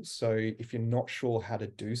approachable. So if you're not sure how to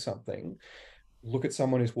do something, look at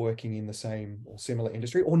someone who's working in the same or similar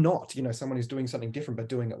industry, or not, someone who's doing something different but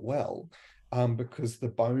doing it well, because the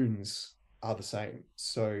bones are the same.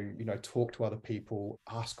 So, talk to other people,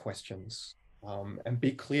 ask questions, and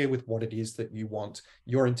be clear with what it is that you want,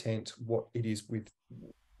 your intent, what it is with,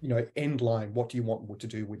 end line, what do you want to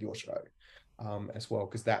do with your show, as well,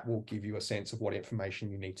 because that will give you a sense of what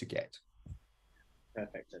information you need to get.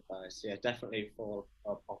 Perfect advice. Yeah, definitely fall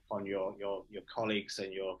upon your colleagues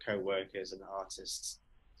and your co-workers and artists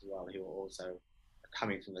as well, who are also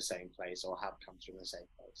coming from the same place or have come from the same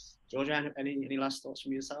place. Georgia, any last thoughts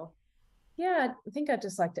from yourself? Yeah, I think I'd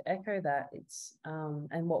just like to echo that. It's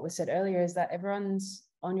and what was said earlier is that everyone's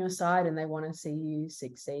on your side and they want to see you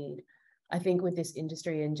succeed. I think with this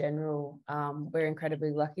industry in general, we're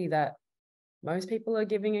incredibly lucky that most people are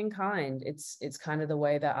giving in kind. It's kind of the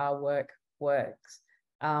way that our work works.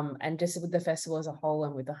 And just with the festival as a whole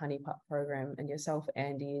and with the Honey Pot program and yourself,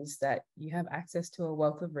 Andy, is that you have access to a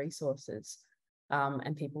wealth of resources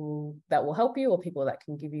and people that will help you, or people that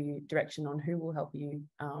can give you direction on who will help you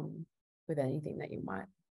with anything that you might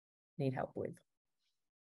need help with.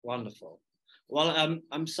 Wonderful. Well,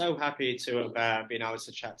 I'm so happy to have been able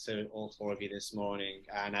to chat to all four of you this morning,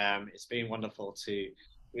 and it's been wonderful to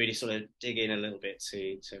really sort of dig in a little bit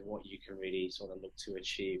to what you can really sort of look to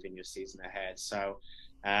achieve in your season ahead. So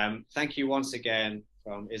thank you once again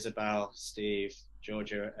from Isobel, Steve,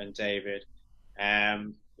 Georgia and David.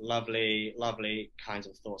 Lovely kinds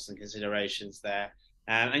of thoughts and considerations there.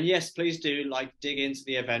 And yes, please do dig into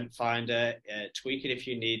the event finder, tweak it if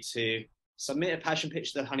you need to. Submit a passion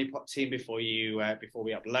pitch to the Honey Pot team before we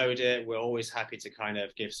upload it. We're always happy to kind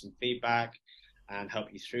of give some feedback and help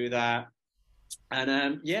you through that.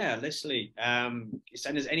 And yeah, literally,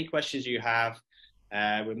 send us any questions you have.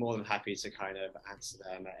 We're more than happy to kind of answer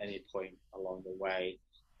them at any point along the way.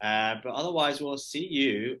 But otherwise, we'll see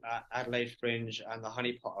you at Adelaide Fringe and the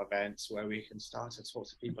Honey Pot events, where we can start to talk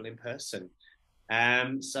to people in person.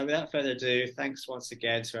 So without further ado, thanks once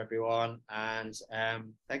again to everyone, and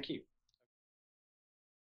thank you.